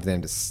enticing for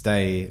them to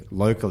stay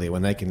locally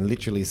when they can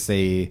literally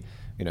see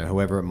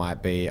whoever it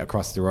might be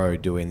across the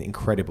road doing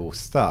incredible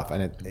stuff,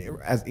 and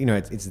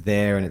it's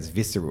there and it's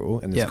visceral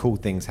and there's cool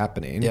things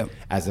happening,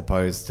 as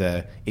opposed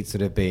to it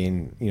sort of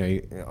being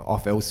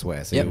off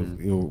elsewhere. So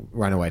you'll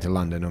run away to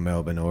London or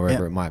Melbourne or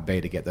wherever it might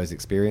be to get those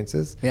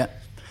experiences. Yeah.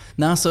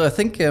 Now, so I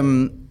think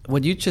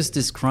what you just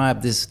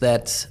described is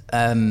that,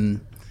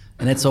 and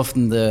that's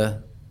often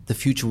the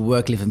future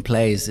work, live and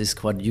play is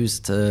quite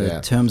used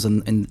terms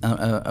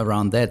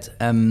around that.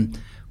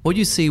 What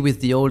you see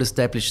with the old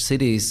established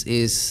cities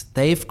is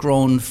they've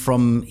grown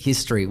from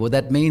history. What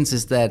that means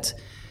is that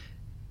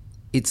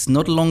it's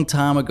not a long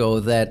time ago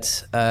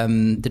that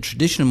the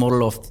traditional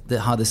model of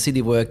how the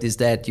city worked is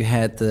that you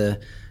had the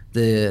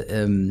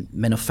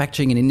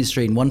manufacturing and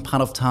industry in one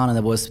part of town, and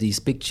there was these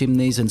big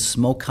chimneys and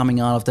smoke coming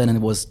out of them, and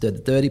it was the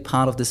dirty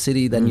part of the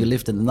city. Then you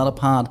lived in another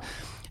part,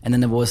 and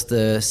then there was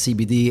the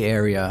CBD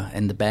area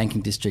and the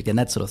banking district and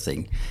that sort of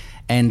thing.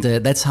 And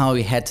that's how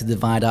we had to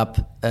divide up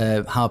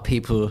how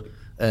people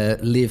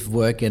live,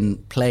 work,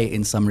 and play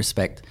in some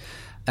respect.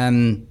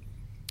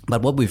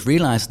 But what we've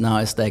realized now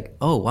is like,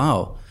 oh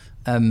wow,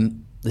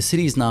 the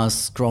city's now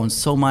grown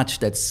so much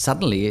that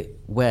suddenly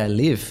where I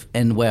live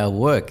and where I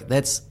work,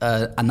 that's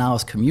an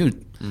hour's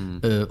commute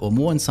or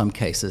more in some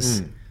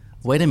cases.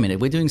 Wait a minute,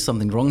 we're doing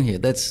something wrong here.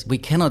 We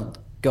cannot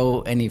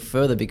go any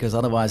further, because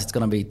otherwise it's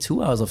going to be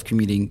 2 hours of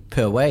commuting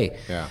per way.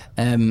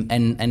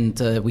 And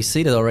we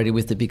see that already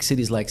with the big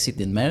cities like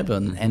Sydney and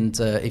Melbourne. And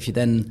if you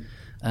then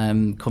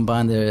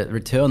combine the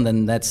return,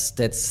 then that's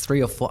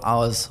 3 or 4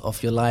 hours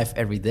of your life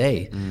every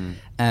day.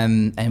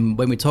 And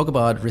when we talk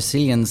about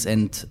resilience,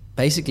 and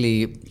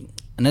basically,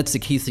 and that's the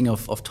key thing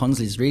of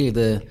Tonsley, is really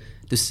the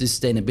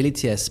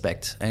sustainability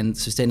aspect. And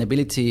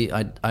sustainability,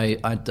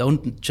 I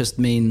don't just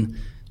mean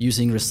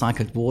using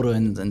recycled water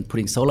and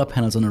putting solar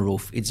panels on a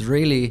roof. It's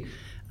really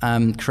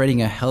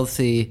creating a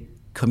healthy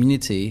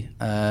community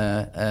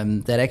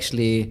that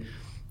actually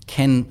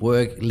can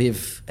work,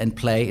 live, and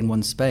play in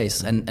one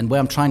space. And where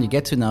I'm trying to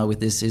get to now with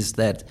this is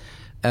that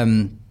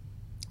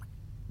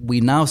we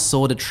now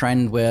saw the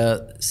trend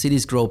where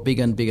cities grow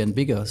bigger and bigger and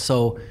bigger.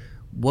 So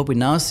what we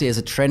now see as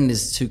a trend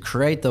is to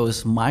create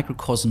those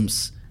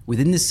microcosms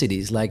within the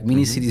cities, like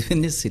mini cities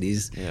within the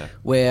cities,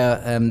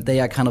 where they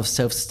are kind of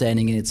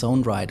self-sustaining in its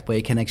own right, where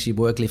you can actually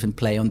work, live, and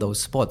play on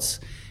those spots.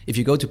 If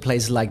you go to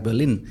places like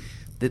Berlin,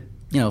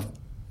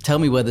 tell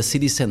me where the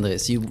city center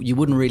is. You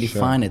wouldn't really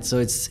find it. So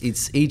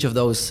it's each of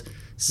those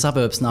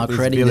suburbs now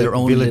creating their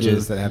own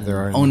villages that have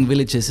their own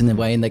villages in a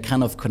way, and they're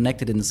kind of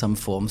connected in some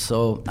form.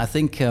 So I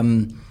think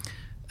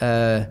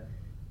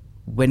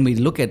when we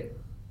look at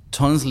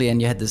Tonsley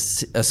and you had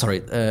this,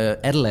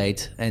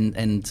 Adelaide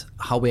and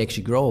how we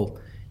actually grow,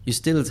 you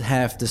still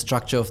have the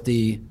structure of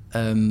the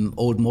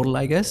old model,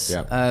 I guess,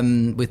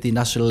 with the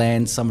industrial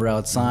land somewhere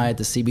outside,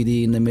 the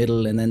CBD in the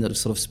middle, and then it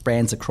sort of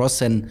spans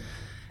across. And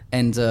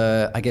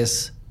I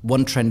guess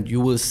one trend you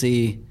will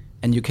see,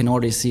 and you can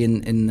already see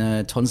in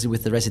Tonsley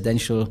with the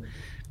residential,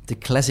 the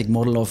classic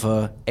model of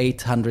a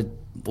 800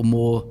 or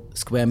more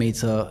square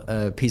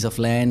meter piece of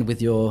land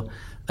with your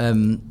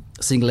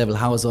single level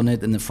house on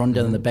it, and the front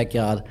yard and the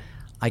backyard.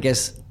 I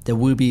guess there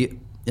will be,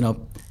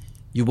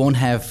 you won't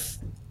have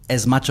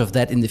as much of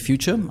that in the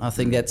future. I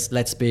think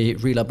let's be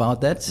real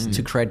about that,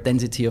 to create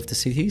density of the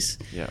cities.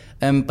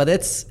 But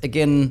that's,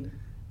 again,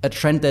 a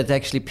trend that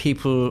actually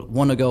people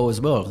want to go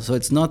as well. So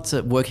it's not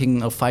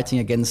working or fighting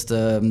against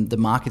the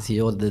market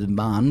here or the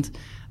demand.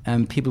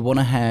 People want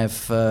to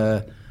have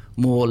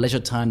more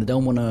leisure time. They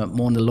don't want to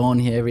mow on the lawn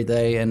here every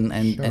day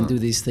and do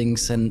these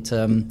things. And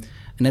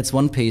that's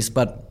one piece.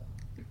 But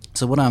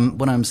so what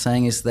I'm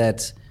saying is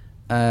that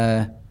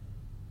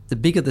the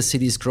bigger the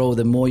cities grow,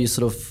 the more you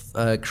sort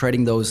of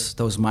creating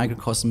those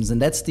microcosms,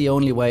 and that's the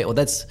only way, or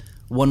that's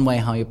one way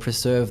how you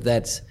preserve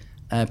that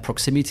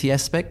proximity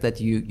aspect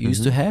that you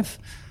used to have.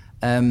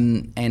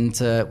 And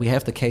we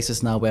have the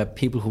cases now where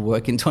people who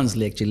work in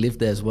Tonsley actually live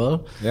there as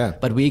well.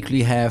 But we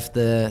equally have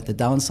the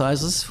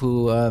downsizers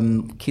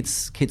who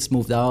kids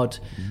moved out,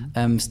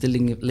 still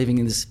living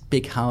in this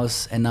big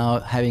house, and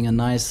now having a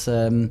nice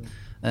 2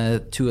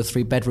 or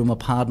 3 bedroom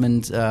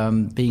apartment,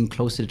 being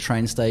close to the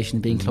train station,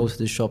 being close to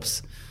the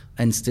shops,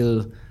 and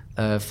still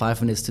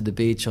 5 minutes to the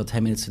beach or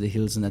 10 minutes to the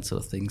hills and that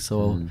sort of thing.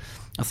 So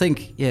I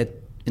think,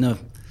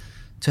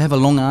 to have a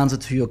long answer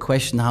to your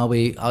question, how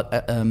we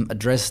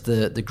address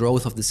the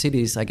growth of the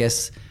cities, I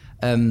guess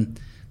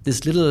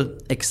this little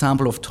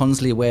example of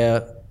Tonsley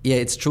where,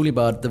 it's truly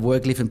about the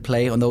work, live, and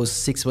play on those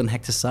 6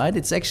 hectare side.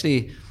 It's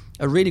actually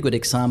a really good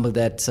example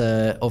that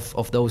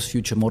of those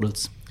future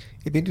models.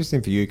 It'd be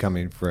interesting for you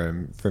coming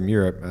from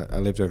Europe. I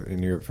lived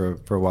in Europe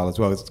for a while as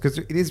well, because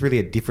it is really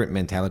a different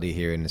mentality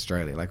here in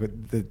Australia. Like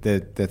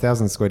the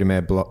 1,000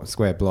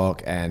 square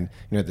block and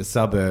the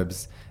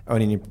suburbs,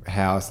 owning your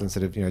house and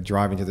sort of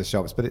driving to the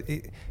shops. But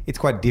it's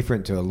quite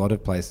different to a lot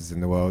of places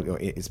in the world,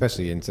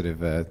 especially in sort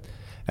of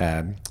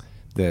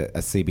a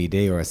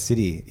CBD or a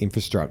city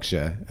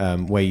infrastructure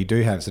where you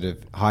do have sort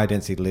of high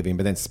density living,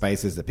 but then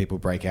spaces that people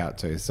break out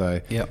to. So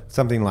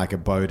something like a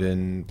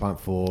Bowden, Plant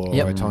 4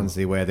 or a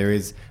Tonsley, where there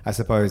is, I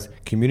suppose,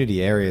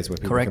 community areas where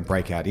people can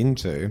break out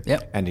into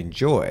and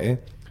enjoy,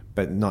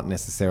 but not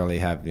necessarily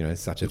have, you know,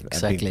 such a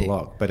big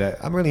block.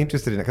 But I'm really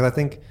interested in it because I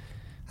think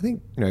you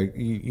know,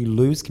 you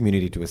lose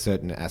community to a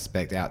certain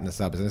aspect out in the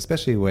suburbs, and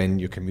especially when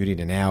you're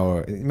commuting an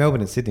hour. In Melbourne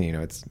and Sydney, you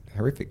know, it's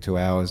horrific 2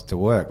 hours to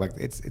work. Like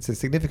it's a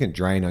significant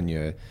drain on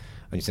your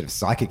sort of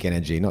psychic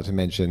energy, not to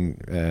mention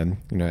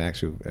you know,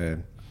 actual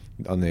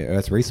on the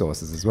Earth's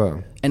resources as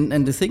well.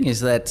 And the thing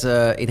is that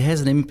it has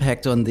an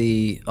impact on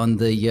the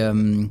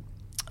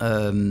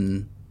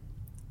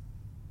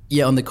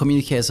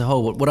community as a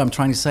whole. What I'm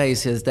trying to say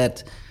is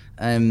that.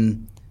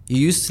 You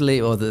used to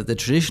live, or the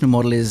traditional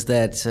model is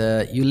that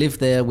you live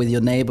there with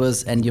your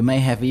neighbors, and you may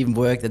have even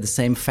worked at the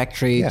same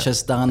factory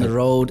just down the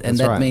road, and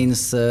that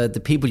means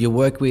the people you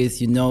work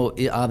with, you know,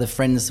 are the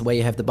friends where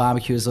you have the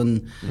barbecues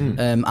on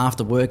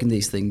after work and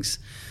these things.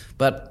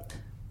 But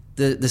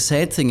the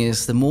sad thing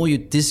is, the more you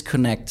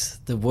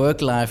disconnect the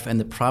work life and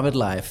the private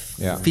life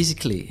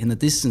physically in the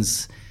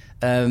distance,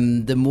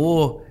 the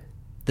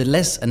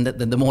less, and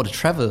the more they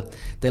travel,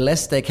 the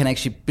less they can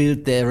actually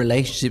build their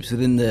relationships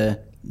within the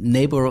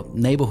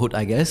neighborhood,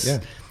 I guess,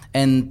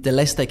 and the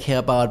less they care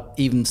about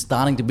even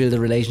starting to build a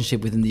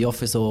relationship within the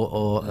office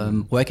or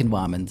work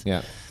environment.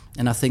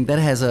 And I think that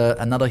has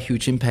another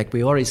huge impact.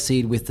 We already see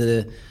it with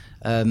the,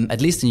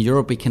 at least in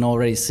Europe, we can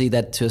already see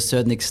that to a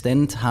certain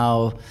extent,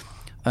 how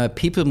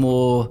people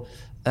more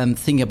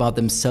think about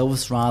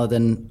themselves rather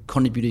than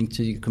contributing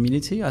to the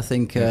community. I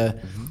think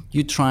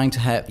you're trying to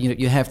have,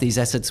 you have these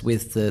assets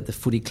with the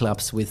footy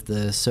clubs, with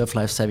the surf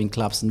life saving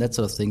clubs and that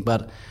sort of thing,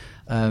 but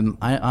I'm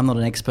not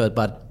an expert,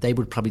 but they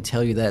would probably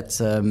tell you that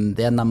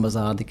their numbers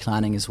are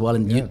declining as well,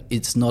 and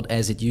it's not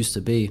as it used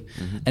to be.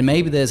 And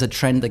maybe there's a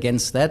trend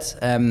against that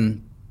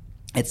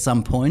at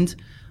some point.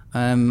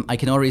 I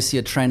can already see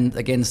a trend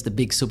against the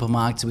big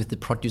supermarkets with the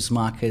produce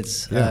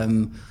markets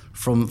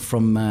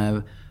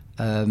from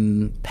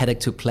paddock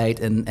to plate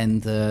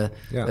and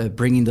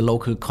bringing the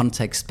local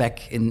context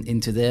back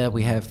into there.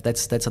 We have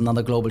that's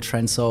another global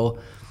trend. So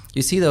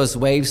you see those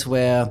waves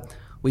where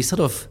we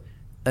sort of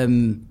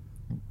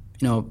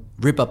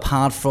rip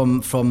apart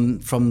from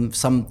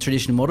some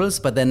traditional models,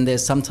 but then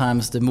there's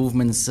sometimes the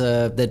movements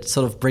that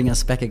sort of bring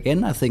us back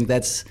again. I think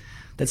that's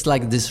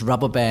like this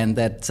rubber band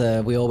that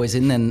we're always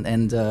in,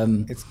 and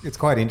it's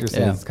quite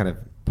interesting. It's kind of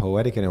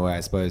poetic in a way, I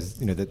suppose.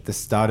 You know, the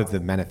start of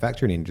the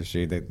manufacturing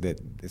industry, that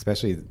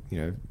especially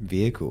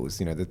vehicles.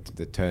 You know,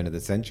 the turn of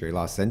the century,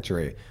 last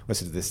century, was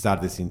sort of the start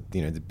of this.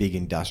 The big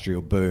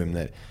industrial boom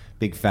that.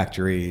 Big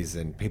factories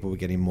and people were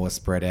getting more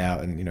spread out,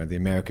 and the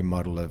American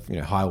model of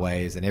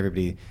highways and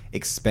everybody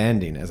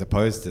expanding as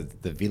opposed to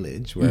the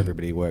village where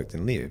everybody worked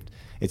and lived.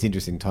 It's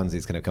interesting.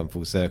 Tonsley's kind of come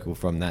full circle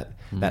from that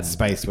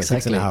space where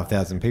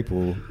 6,500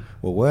 people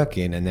were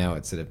working, and now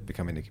it's sort of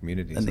becoming a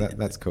community. So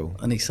that's cool.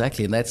 And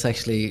exactly, and that's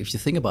actually, if you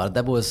think about it,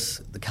 that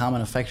was the car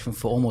manufacturing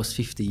for almost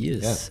 50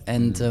 years.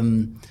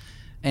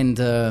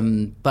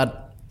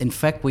 But in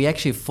fact, we're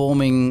actually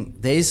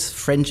there's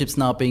friendships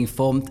now being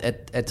formed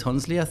at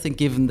Tonsley, I think,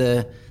 given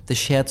the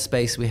shared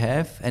space we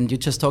have. And you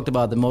just talked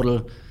about the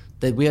model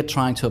that we are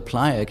trying to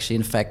apply, actually,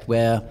 in fact,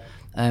 where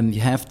you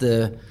have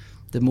the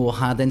more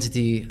high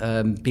density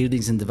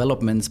buildings and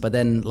developments, but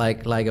then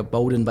like a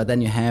Bowden, but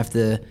then you have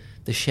the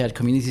shared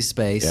community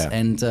space.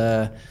 And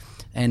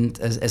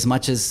as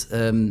much as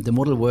the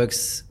model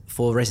works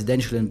for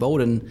residential in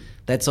Bowden,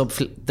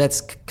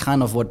 that's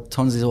kind of what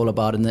Tonsley is all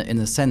about in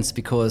a sense,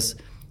 because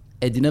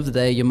at the end of the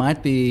day, you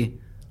might be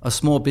a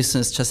small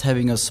business just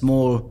having a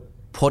small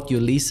pot you're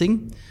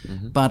leasing,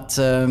 but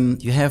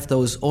you have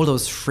all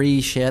those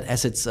free shared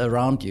assets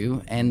around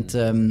you, and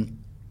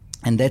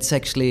that's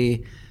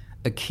actually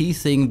a key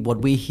thing.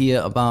 What we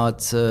hear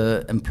about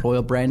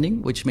employer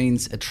branding, which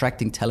means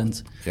attracting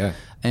talent.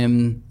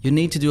 You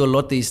need to do a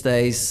lot these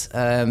days.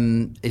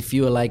 If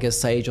you are like a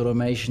Sage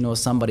Automation or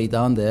somebody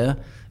down there,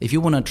 if you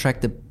want to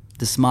attract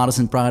the smartest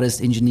and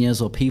brightest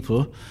engineers or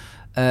people,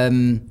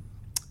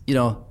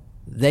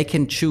 they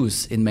can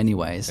choose in many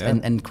ways.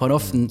 And quite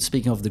often,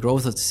 speaking of the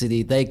growth of the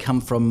city, they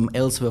come from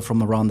elsewhere,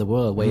 from around the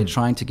world, where you're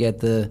trying to get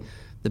the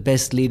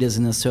best leaders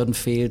in a certain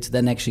field to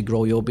then actually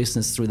grow your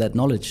business through that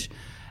knowledge.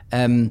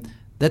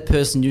 That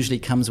person usually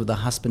comes with a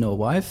husband or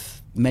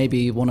wife,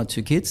 maybe one or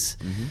two kids.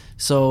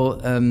 So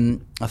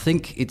I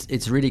think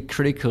it's really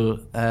critical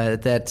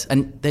that,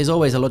 and there's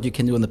always a lot you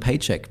can do on the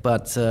paycheck,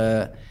 but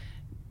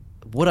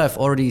what I've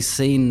already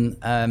seen,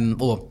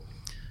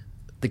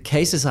 the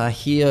cases are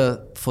here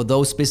for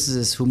those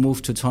businesses who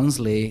move to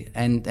Tonsley,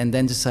 and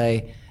then to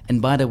say,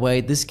 and by the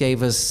way, this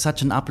gave us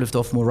such an uplift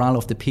of morale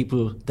of the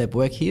people that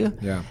work here.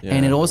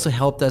 And it also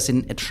helped us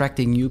in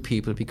attracting new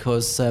people,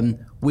 because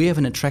we have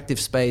an attractive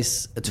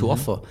space to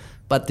offer.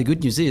 But the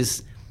good news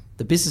is,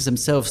 the business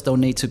themselves don't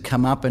need to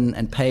come up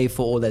and pay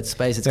for all that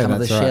space. It's kind of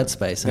the shared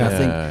space. And I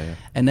think,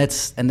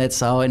 and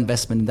that's our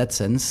investment in that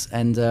sense.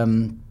 And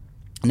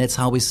that's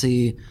how we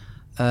see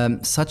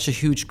such a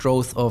huge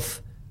growth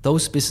of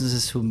those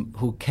businesses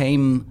who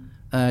came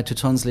to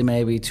Tonsley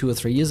maybe 2 or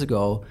 3 years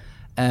ago,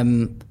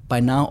 by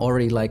now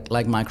already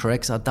like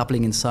Micro-X are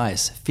doubling in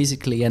size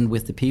physically and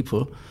with the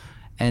people,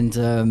 and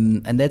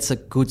that's a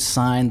good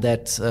sign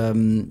that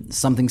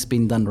something's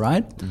been done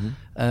right.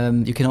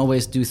 You can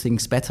always do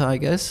things better, I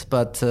guess,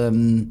 but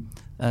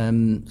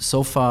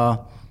so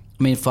far,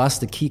 I mean, for us,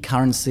 the key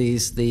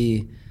currencies,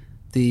 the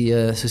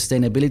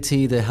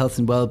sustainability, the health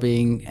and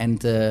well-being, and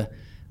the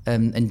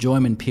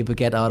enjoyment people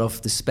get out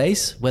of the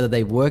space, whether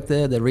they work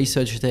there, they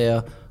research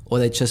there, or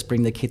they just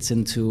bring their kids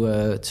in to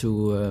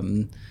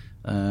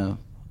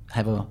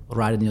have a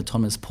ride in the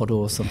autonomous pod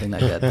or something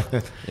like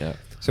that. Yeah.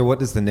 So what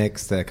does the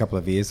next couple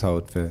of years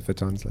hold for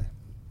Tonsley?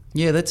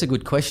 Yeah, that's a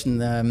good question.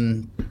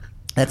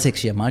 That's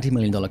actually a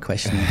multi-million-dollar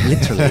question,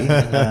 literally,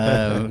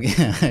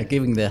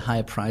 given the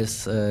high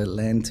price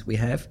land we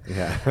have.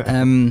 Yeah.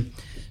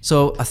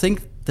 So I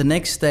think the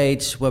next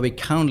stage where we're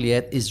currently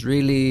at is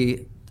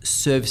really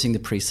servicing the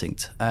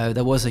precinct.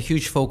 There was a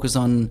huge focus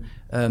on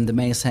the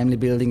main assembly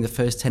building, the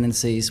first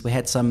tenancies. We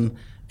had some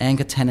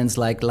anchor tenants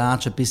like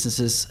larger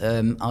businesses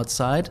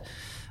outside.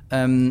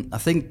 I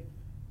think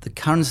the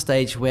current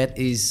stage we're at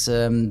is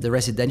the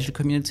residential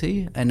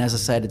community, and as I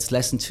said, it's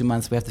less than 2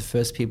 months we have the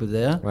first people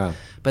there. Wow.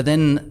 But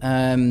then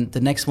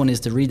the next one is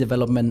the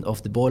redevelopment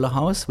of the boiler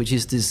house, which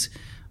is this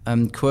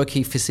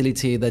quirky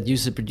facility that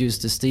used to produce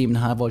the steam and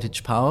high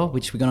voltage power,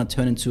 which we're going to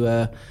turn into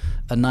a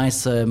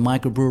nice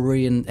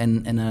microbrewery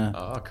and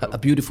a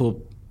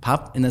beautiful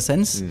pub in a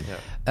sense.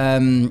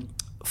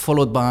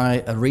 Followed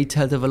by a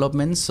retail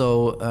development,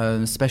 so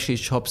especially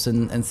shops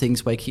and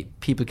things where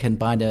people can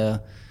buy their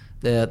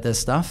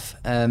stuff.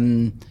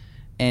 I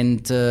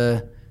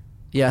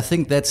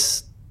think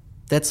that's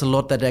a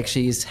lot that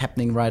actually is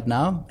happening right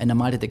now. And I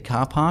might at the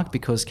car park,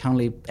 because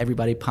currently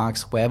everybody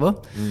parks wherever,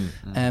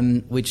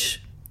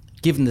 which,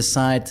 given the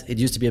site, it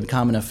used to be a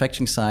car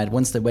manufacturing site.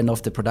 Once they went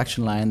off the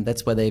production line,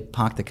 that's where they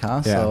parked the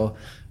car. Yeah. So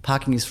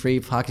parking is free,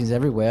 parking is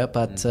everywhere,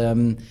 but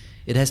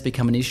it has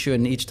become an issue,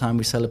 and each time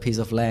we sell a piece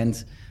of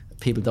land,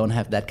 people don't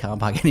have that car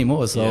park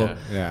anymore. So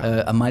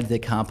a multi-day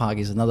car park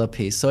is another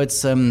piece. So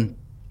it's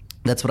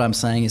that's what I'm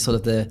saying, is sort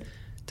of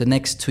the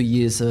next 2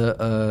 years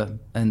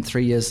and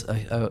 3 years,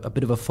 a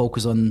bit of a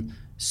focus on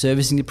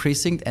servicing the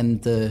precinct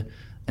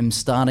and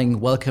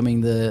starting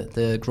welcoming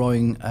the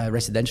growing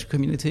residential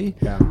community,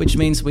 which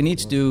means we need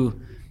to do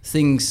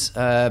things,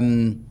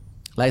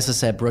 like I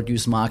said,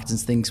 produce markets and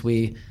things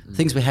we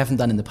haven't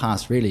done in the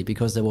past, really,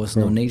 because there was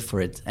no need for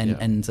it,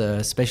 and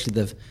especially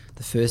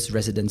the first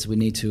residents, we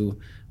need to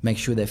make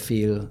sure they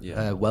feel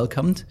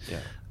welcomed.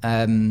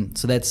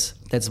 So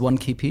that's one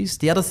key piece.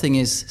 The other thing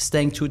is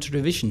staying true to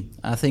the vision.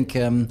 I think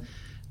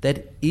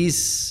that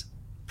is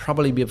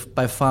probably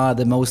by far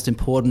the most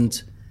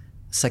important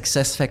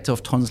success factor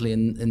of Tonsley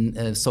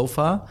in so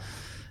far.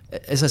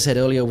 As I said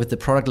earlier, with the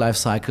product life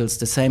cycles,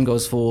 the same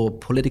goes for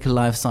political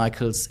life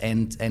cycles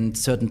and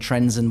certain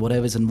trends and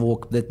whatever's in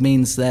vogue. That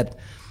means that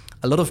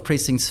a lot of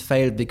precincts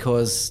failed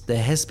because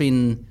there has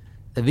been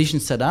a vision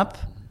set up,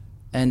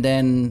 and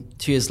then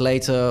 2 years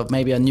later,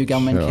 maybe a new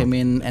government came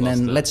in, and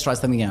then let's try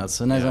something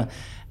else.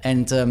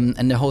 And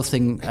the whole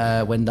thing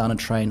went down a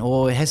drain.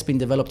 Or it has been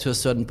developed to a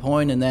certain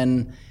point, and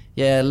then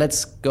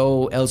let's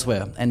go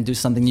elsewhere and do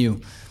something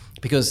new,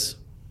 because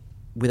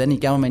with any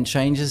government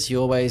changes,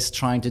 you're always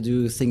trying to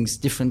do things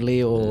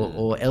differently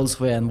or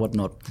elsewhere and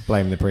whatnot.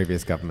 Blame the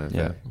previous government.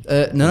 No,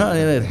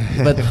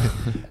 but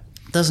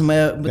doesn't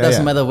matter. It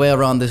doesn't matter where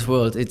around this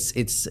world.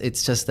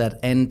 It's just that.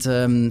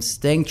 And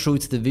staying true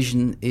to the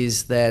vision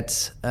is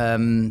that at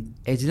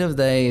the end of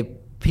the day,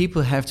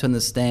 people have to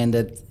understand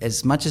that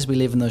as much as we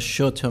live in a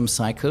short-term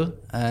cycle,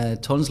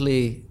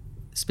 Tonsley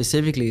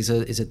specifically is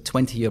a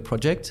 20-year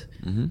project,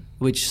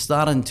 which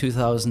started in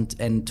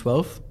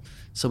 2012.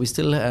 So we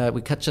still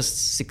we cut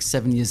just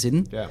 6-7 years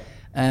in,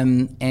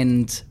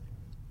 and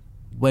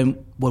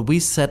what we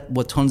said,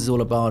 what Tonsley is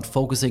all about,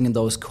 focusing in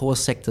those core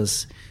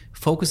sectors,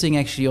 focusing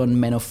actually on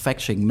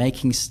manufacturing,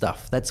 making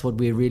stuff. That's what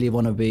we really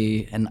want to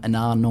be and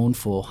are known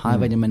for, high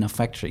value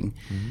manufacturing.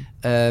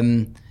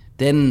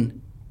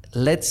 Then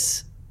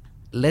let's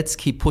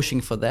keep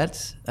pushing for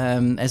that.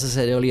 As I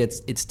said earlier,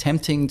 it's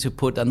tempting to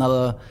put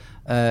another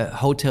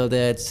hotel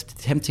there. It's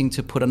tempting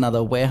to put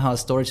another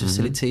warehouse storage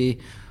facility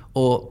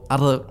or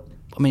other.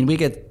 I mean, we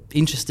get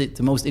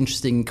the most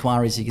interesting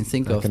inquiries you can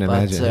think of. I can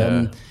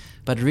imagine,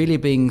 but really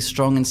being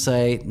strong and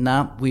say,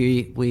 we're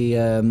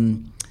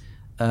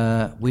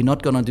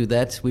not going to do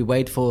that. We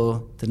wait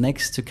for the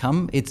next to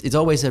come. It's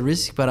always a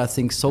risk, but I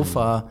think so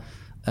far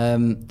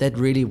that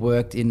really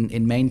worked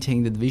in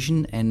maintaining the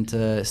vision and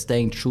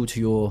staying true to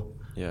your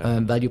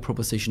value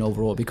proposition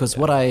overall. Because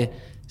what I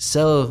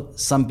sell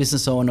some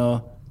business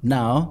owner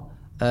now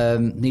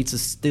needs to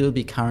still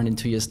be current in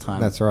 2 years'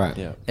 time. That's right.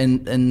 Yeah.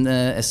 And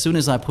as soon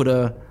as I put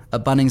a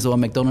Bunnings or a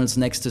McDonald's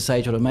next to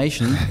Sage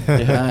Automation,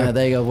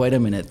 they go, wait a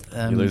minute.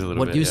 You lose a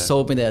little bit, you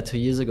sold me there 2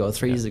 years ago,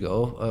 3 years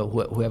ago,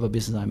 whoever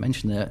business I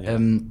mentioned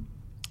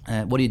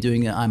there, what are you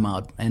doing? I'm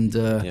out. And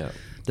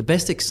the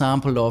best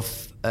example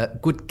of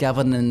good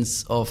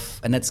governance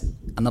and that's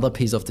another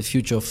piece of the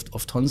future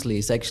of Tonsley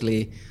is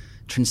actually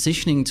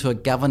transitioning to a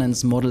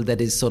governance model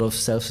that is sort of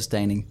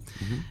self-sustaining.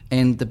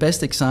 And the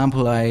best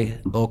example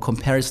or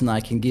comparison I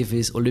can give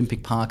is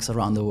Olympic parks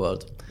around the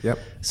world. Yep.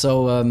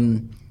 So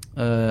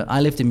I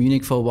lived in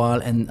Munich for a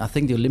while, and I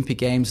think the Olympic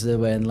Games, they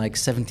were in like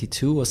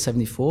 72 or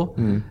 74,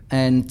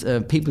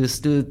 and people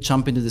still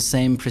jump into the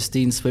same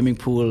pristine swimming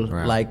pool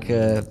like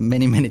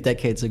many, many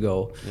decades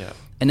ago. Yeah.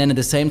 And then at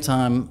the same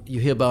time, you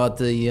hear about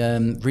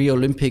the Rio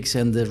Olympics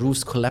and the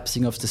roofs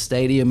collapsing of the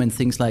stadium and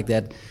things like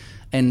that.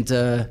 And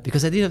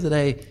because at the end of the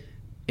day,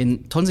 in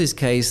Tonsley's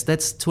case,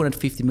 that's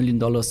 $250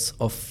 million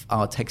of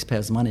our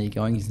taxpayers' money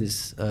going into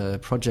this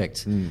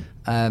project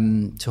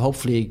to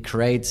hopefully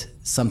create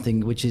something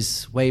which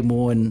is way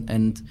more,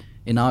 and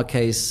in our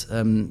case,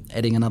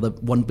 adding another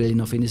 $1 billion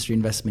of industry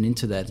investment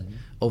into that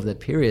over that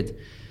period.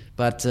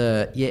 But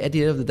at the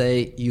end of the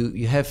day,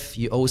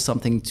 you owe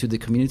something to the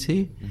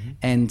community,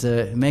 and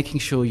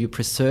making sure you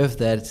preserve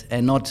that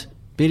and not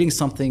building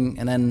something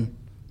and then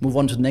move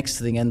on to the next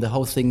thing, and the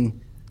whole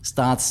thing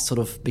starts sort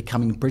of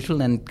becoming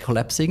brittle and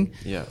collapsing.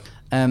 Yeah.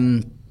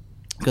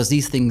 Because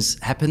these things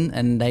happen,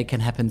 and they can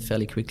happen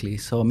fairly quickly.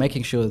 So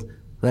making sure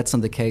that's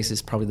not the case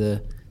is probably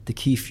the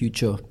key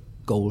future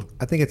goal.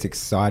 I think it's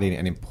exciting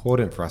and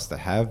important for us to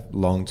have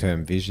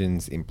long-term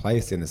visions in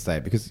place in the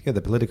state, because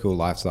the political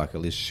life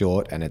cycle is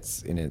short, and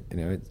it's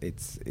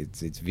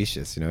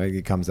vicious.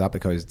 It comes up,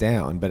 it goes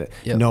down. But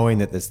knowing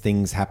that there's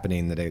things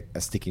happening that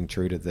are sticking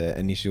true to the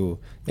initial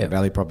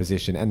value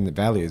proposition and the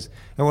values.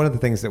 And one of the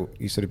things that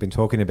you sort of been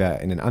talking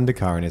about in an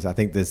undercurrent is, I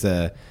think there's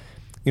a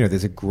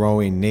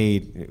growing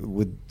need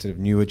with sort of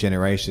newer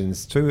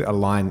generations to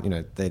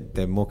align.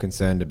 They're more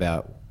concerned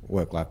about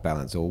work-life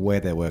balance, or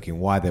where they're working,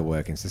 why they're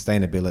working,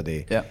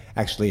 sustainability,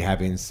 actually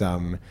having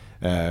some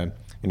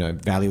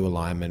value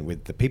alignment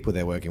with the people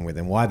they're working with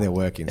and why they're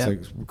working. So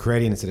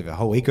creating sort of a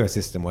whole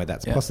ecosystem where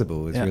that's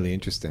possible is really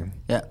interesting.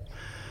 Yeah.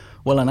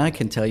 Well, and I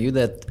can tell you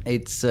that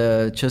it's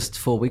just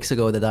 4 weeks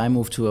ago that I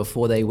moved to a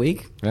 4-day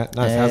week. Yeah,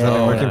 nice. How's that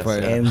been working for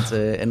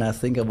you? And I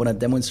think I want to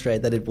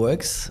demonstrate that it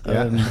works.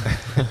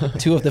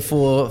 2 of the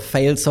 4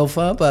 failed so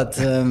far, but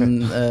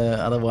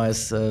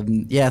otherwise,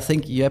 I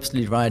think you're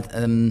absolutely right.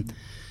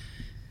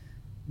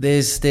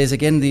 There's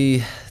again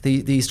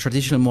these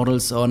traditional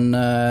models on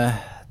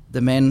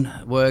the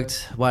man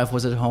worked, wife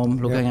was at home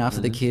looking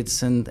after the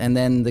kids, and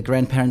then the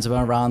grandparents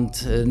were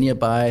around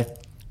nearby.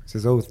 This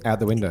is all out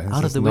the window.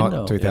 Out of the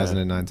window.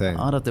 2019.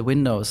 Out of the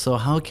window. So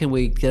how can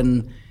we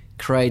then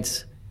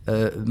create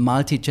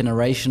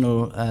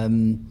multi-generational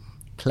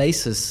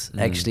places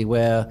actually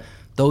where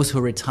those who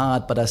are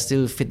retired but are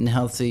still fit and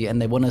healthy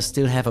and they want to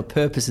still have a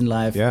purpose in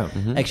life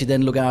actually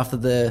then look after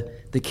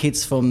the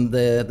kids from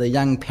the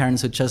young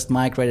parents who just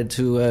migrated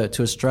to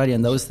Australia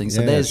and those things.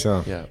 So there's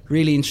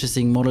really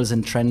interesting models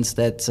and trends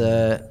that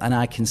and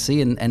I can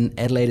see, and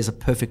Adelaide is a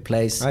perfect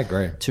place I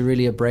agree. to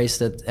really embrace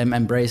it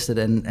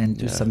and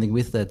do something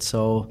with that.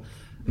 So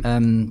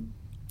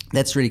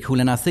that's really cool.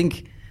 And I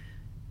think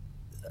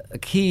a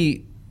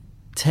key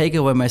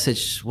takeaway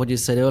message, what you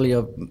said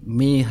earlier,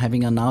 me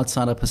having an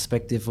outsider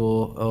perspective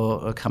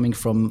or coming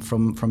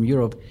from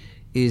Europe,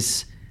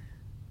 is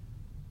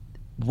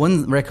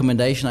one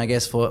recommendation, I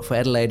guess, for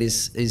Adelaide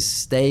is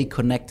stay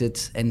connected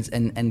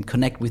and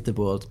connect with the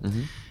world.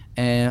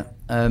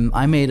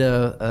 I made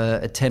a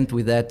attempt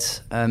with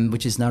that,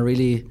 which is now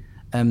really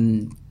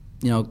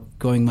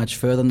going much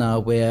further now,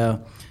 where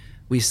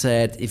we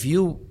said if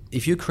you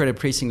create a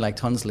precinct like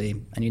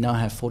Tonsley and you now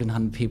have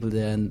 1,400 people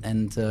there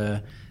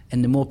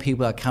and the more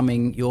people are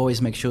coming, you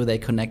always make sure they're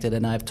connected.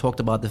 And I've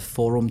talked about the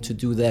forum to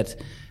do that,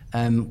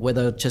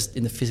 whether just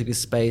in the physical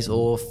space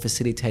or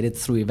facilitated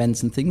through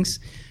events and things.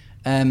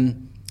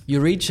 You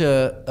reach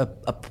a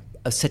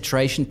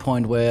saturation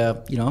point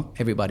where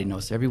everybody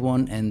knows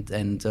everyone, and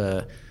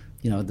the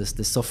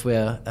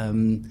software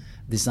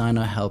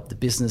designer helped the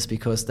business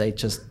because they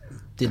just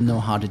didn't know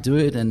how to do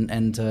it,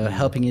 and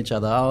helping each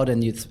other out.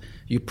 And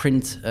you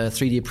print a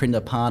 3D printer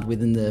part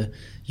within the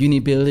uni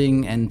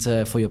building and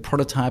for your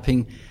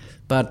prototyping.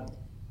 But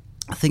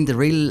I think the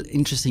real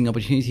interesting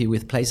opportunity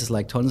with places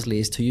like Tonsley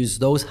is to use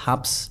those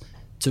hubs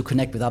to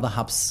connect with other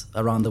hubs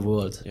around the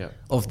world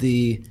of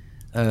the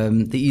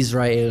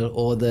Israel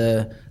or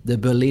the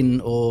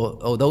Berlin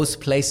or those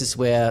places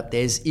where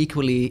there's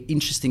equally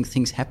interesting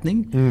things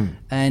happening,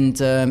 and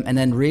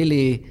then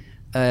really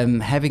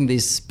having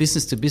this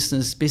business to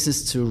business,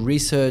 business to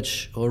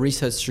research or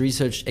research to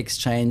research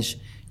exchange,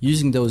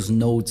 using those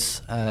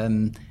nodes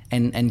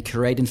and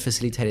create and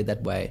facilitate it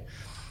that way.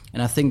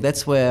 And I think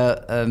that's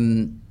where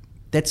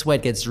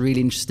it gets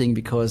really interesting,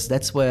 because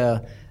that's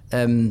where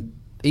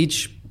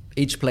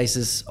each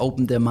places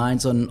open their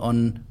minds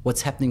on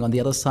what's happening on the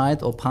other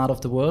side or part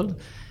of the world.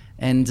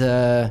 And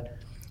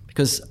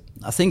because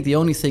I think the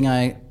only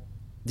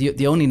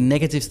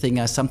negative thing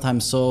I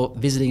sometimes saw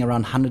visiting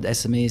around 100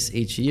 SMEs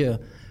each year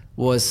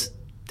was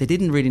they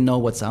didn't really know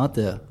what's out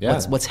there,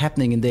 what's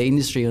happening in their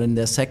industry or in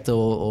their sector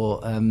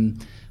or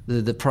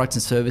the products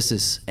and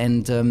services.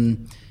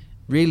 And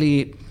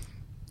really,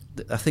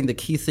 I think the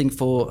key thing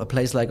for a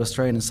place like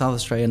Australia and South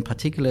Australia in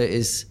particular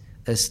is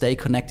stay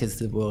connected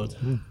to the world.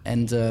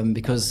 And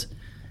because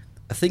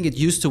I think it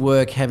used to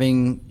work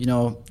having,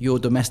 your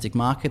domestic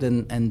market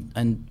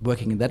and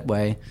working in that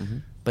way.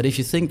 But if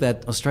you think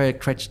that Australia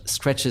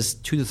stretches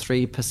 2 to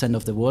 3%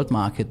 of the world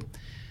market,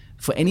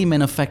 for any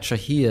manufacturer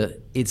here,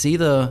 it's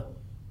either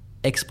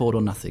export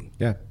or nothing.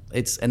 Yeah.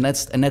 And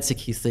that's a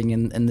key thing.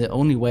 And the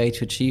only way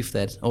to achieve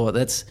that, or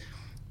that's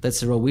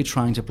the role we're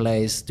trying to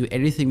play, is do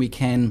everything we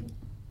can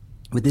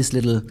with this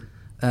little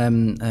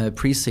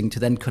precinct to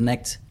then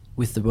connect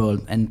with the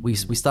world. And we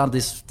started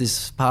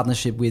this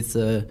partnership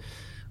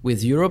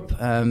with Europe.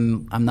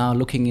 I'm now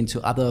looking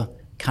into other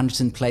countries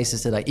and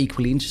places that are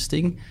equally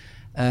interesting.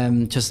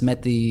 Just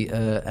met the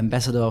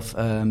ambassador of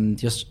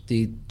just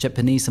the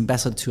Japanese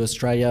ambassador to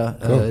Australia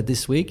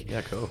this week.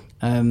 Yeah, cool.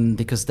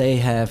 Because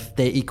they're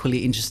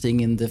equally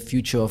interesting in the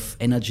future of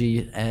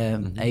energy,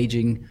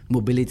 aging,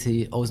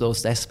 mobility, all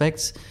those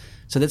aspects.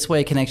 So that's where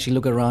you can actually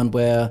look around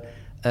where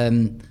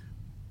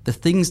the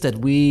things that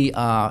we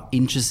are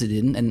interested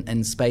in,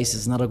 and space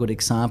is another good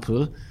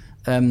example.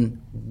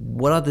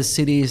 What are the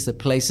cities, the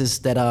places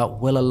that are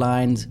well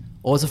aligned,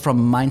 also from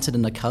a mindset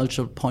and a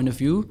cultural point of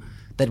view,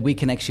 that we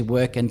can actually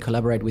work and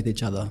collaborate with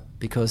each other?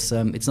 Because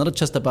it's not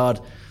just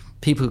about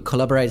people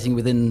collaborating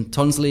within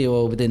Tonsley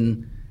or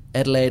within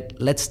Adelaide.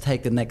 Let's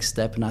take the next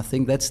step. And I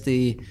think that's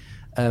the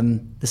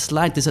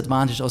slight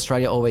disadvantage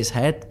Australia always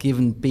had,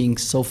 given being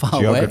so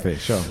far Geography, away.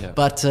 sure. Yeah.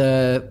 But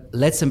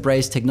let's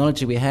embrace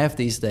technology we have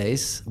these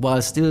days,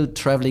 while still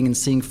traveling and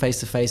seeing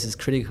face-to-face is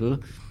critical.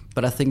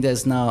 But I think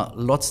there's now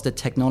lots that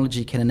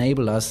technology can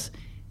enable us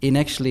in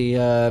actually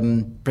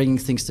bringing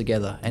things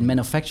together. And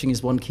manufacturing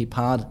is one key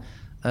part.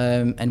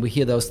 And we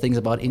hear those things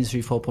about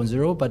Industry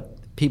 4.0,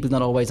 but people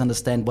don't always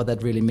understand what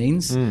that really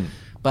means.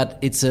 But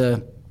it's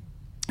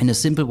in a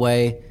simple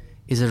way,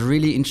 is a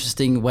really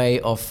interesting way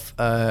of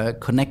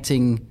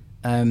connecting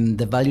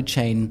the value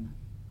chain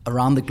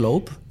around the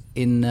globe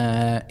in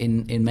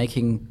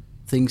making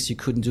things you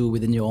couldn't do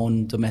within your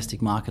own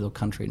domestic market or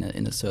country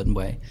in a certain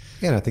way.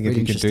 Yeah, and I think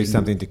Really if you can do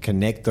something to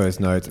connect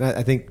those nodes, and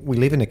I think we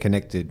live in a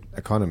connected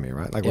economy,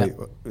 right? Like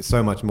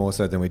so much more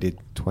so than we did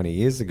 20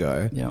 years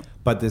ago. Yeah.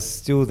 But there's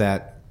still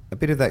a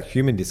bit of that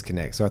human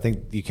disconnect. So I think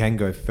you can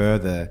go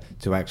further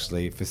to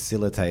actually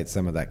facilitate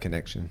some of that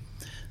connection.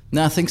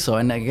 No, I think so.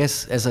 And I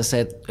guess, as I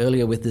said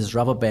earlier, with this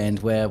rubber band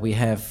where we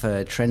have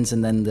trends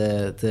and then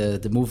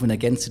the movement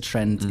against the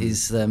trend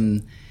is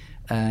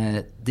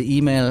the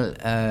email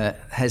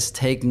has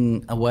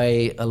taken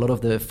away a lot of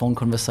the phone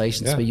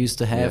conversations we used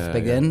to have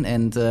back then.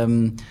 And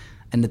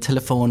the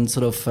telephone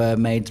sort of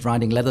made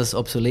writing letters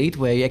obsolete,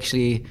 where you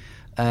actually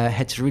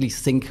had to really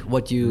think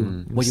what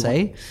you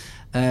say.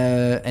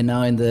 And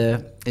now in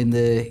the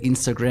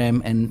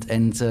Instagram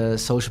and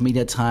social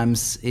media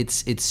times,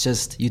 it's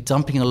just you're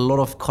dumping a lot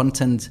of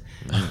content,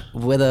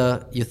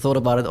 whether you thought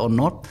about it or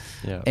not.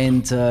 Yeah.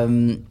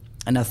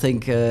 And I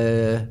think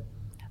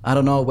I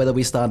don't know whether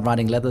we start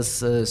writing letters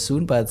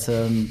soon, but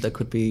there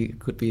could be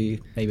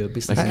maybe a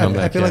business.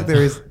 I feel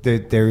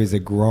like there is a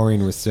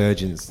growing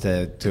resurgence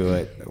to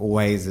it,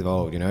 ways of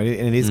old, and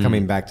it is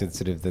coming back to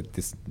sort of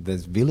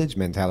this village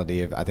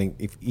mentality of, I think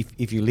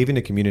if you live in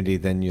a community,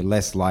 then you're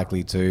less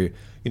likely to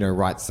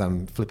write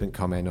some flippant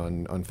comment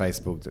on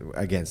Facebook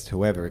against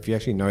whoever. If you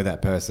actually know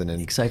that person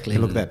and exactly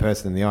you look that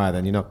person in the eye,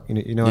 then you're not, what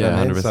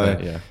I mean? 100%,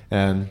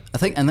 so, I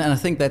think, and I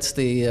think that's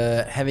the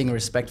having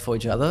respect for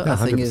each other. I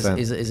think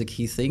is a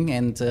key thing,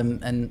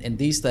 and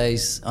these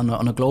days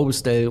on a global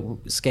scale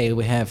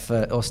we have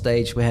or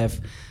stage we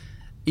have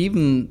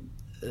even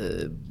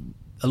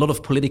a lot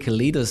of political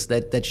leaders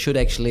that should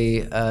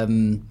actually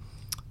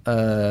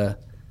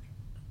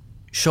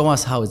show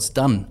us how it's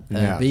done.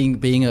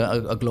 Being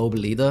a global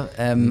leader,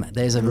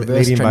 there's a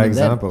reverse leading trend by in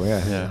example,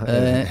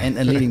 that,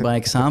 and leading by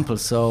example.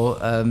 So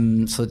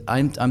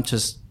I'm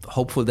just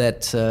hopeful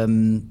that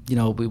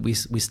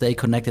we stay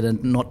connected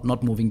and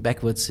not moving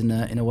backwards in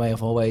a way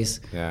of always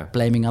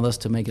blaming others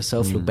to make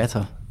yourself look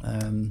better.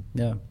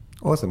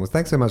 Awesome. Well,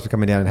 thanks so much for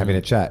coming down and having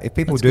a chat. If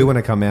people want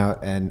to come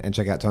out and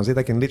check out Tonsley,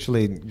 they can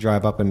literally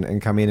drive up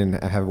and come in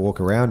and have a walk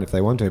around if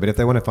they want to. But if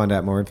they want to find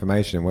out more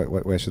information,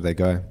 where should they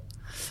go?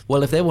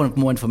 Well, if they want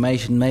more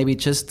information, maybe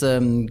just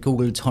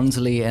Google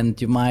Tonsley and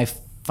you might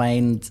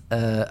find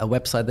a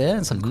website there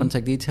and some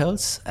contact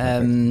details.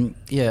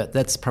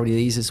 That's probably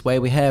the easiest way.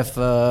 We have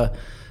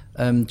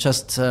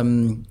just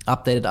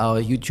updated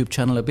our YouTube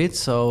channel a bit.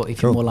 So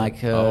if you're more like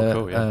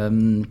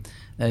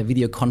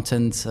video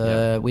content,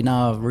 we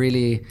now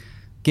really,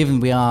 given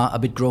we are a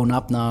bit grown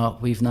up now,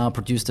 we've now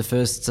produced the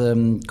first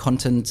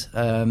content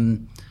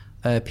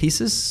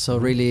pieces. So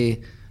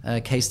really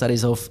case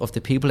studies of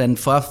the people. And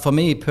for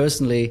me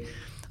personally,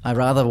 I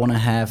rather want to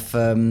have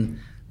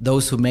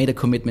those who made a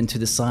commitment to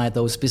the site,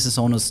 those business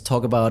owners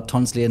talk about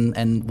Tonsley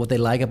and what they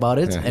like about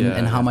it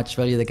and how much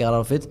value they got out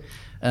of it,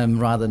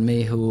 rather than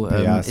me who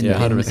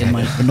in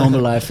my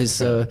normal life is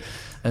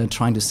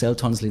trying to sell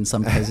Tonsley in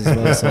some cases as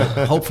well.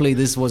 So hopefully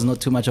this was not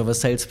too much of a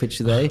sales pitch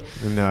today.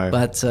 No.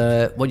 But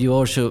what you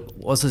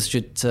also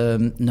should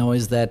know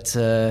is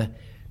that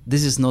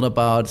this is not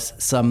about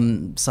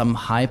some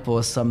hype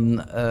or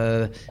some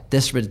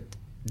desperate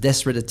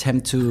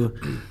attempt to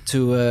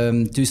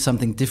do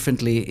something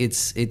differently.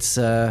 It's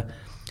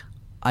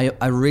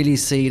I really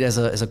see it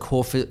as a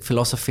core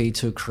philosophy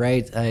to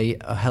create a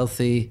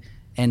healthy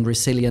and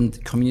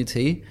resilient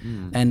community,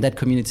 and that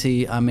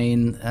community, I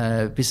mean,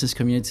 business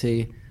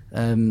community,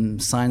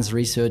 science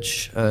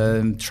research,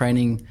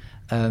 training,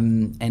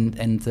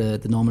 and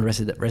the normal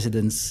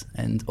residents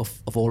and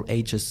of all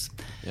ages.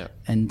 Yeah.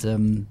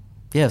 And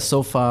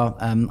so far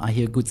I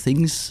hear good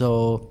things.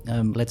 So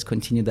let's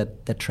continue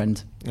that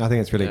trend. I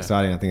think it's really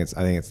exciting. I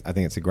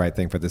think it's a great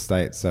thing for the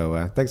state.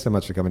 So thanks so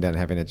much for coming down and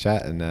having a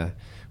chat, and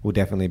we'll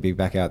definitely be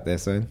back out there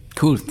soon.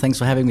 Cool. Thanks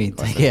for having me.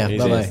 Awesome. Take care. Easy.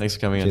 Bye bye. Thanks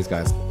for coming in. Cheers,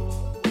 guys.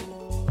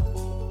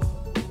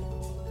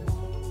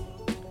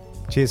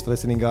 Cheers for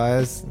listening,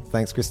 guys.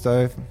 Thanks,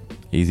 Christoph.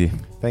 Easy.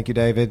 Thank you,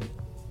 David.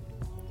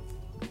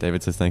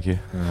 David says thank you.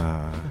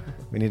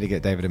 We need to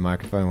get David a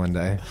microphone one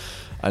day.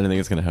 I don't think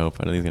it's going to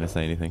help. I don't think he's going to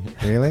say anything.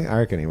 Really? I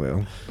reckon he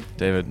will.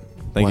 David,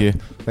 thank you.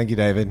 Thank you,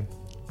 David.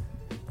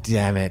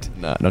 Damn it.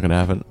 No, not going to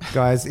happen.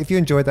 Guys, if you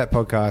enjoyed that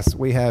podcast,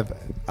 we have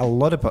a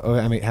lot of...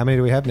 I mean, how many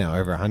do we have now?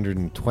 Over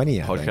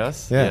 120, I think.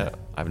 Podcasts? Yeah.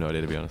 I have no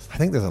idea, to be honest. I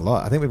think there's a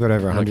lot. I think we've got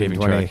over I'm not keeping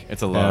 120. track.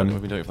 It's a lot.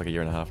 We've been doing it for like a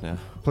year and a half now.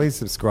 Please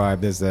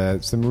subscribe.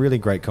 There's some really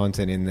great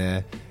content in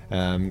there.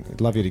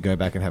 I'd love you to go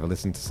back and have a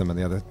listen to some of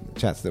the other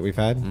chats that we've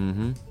had.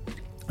 Mm-hmm.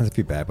 There's a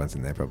few bad ones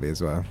in there probably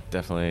as well.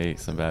 Definitely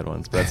some bad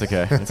ones, but that's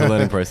okay. It's a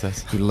learning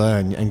process. You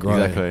learn and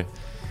grow. Exactly.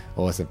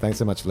 Awesome. Thanks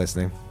so much for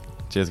listening.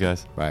 Cheers,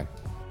 guys. Bye.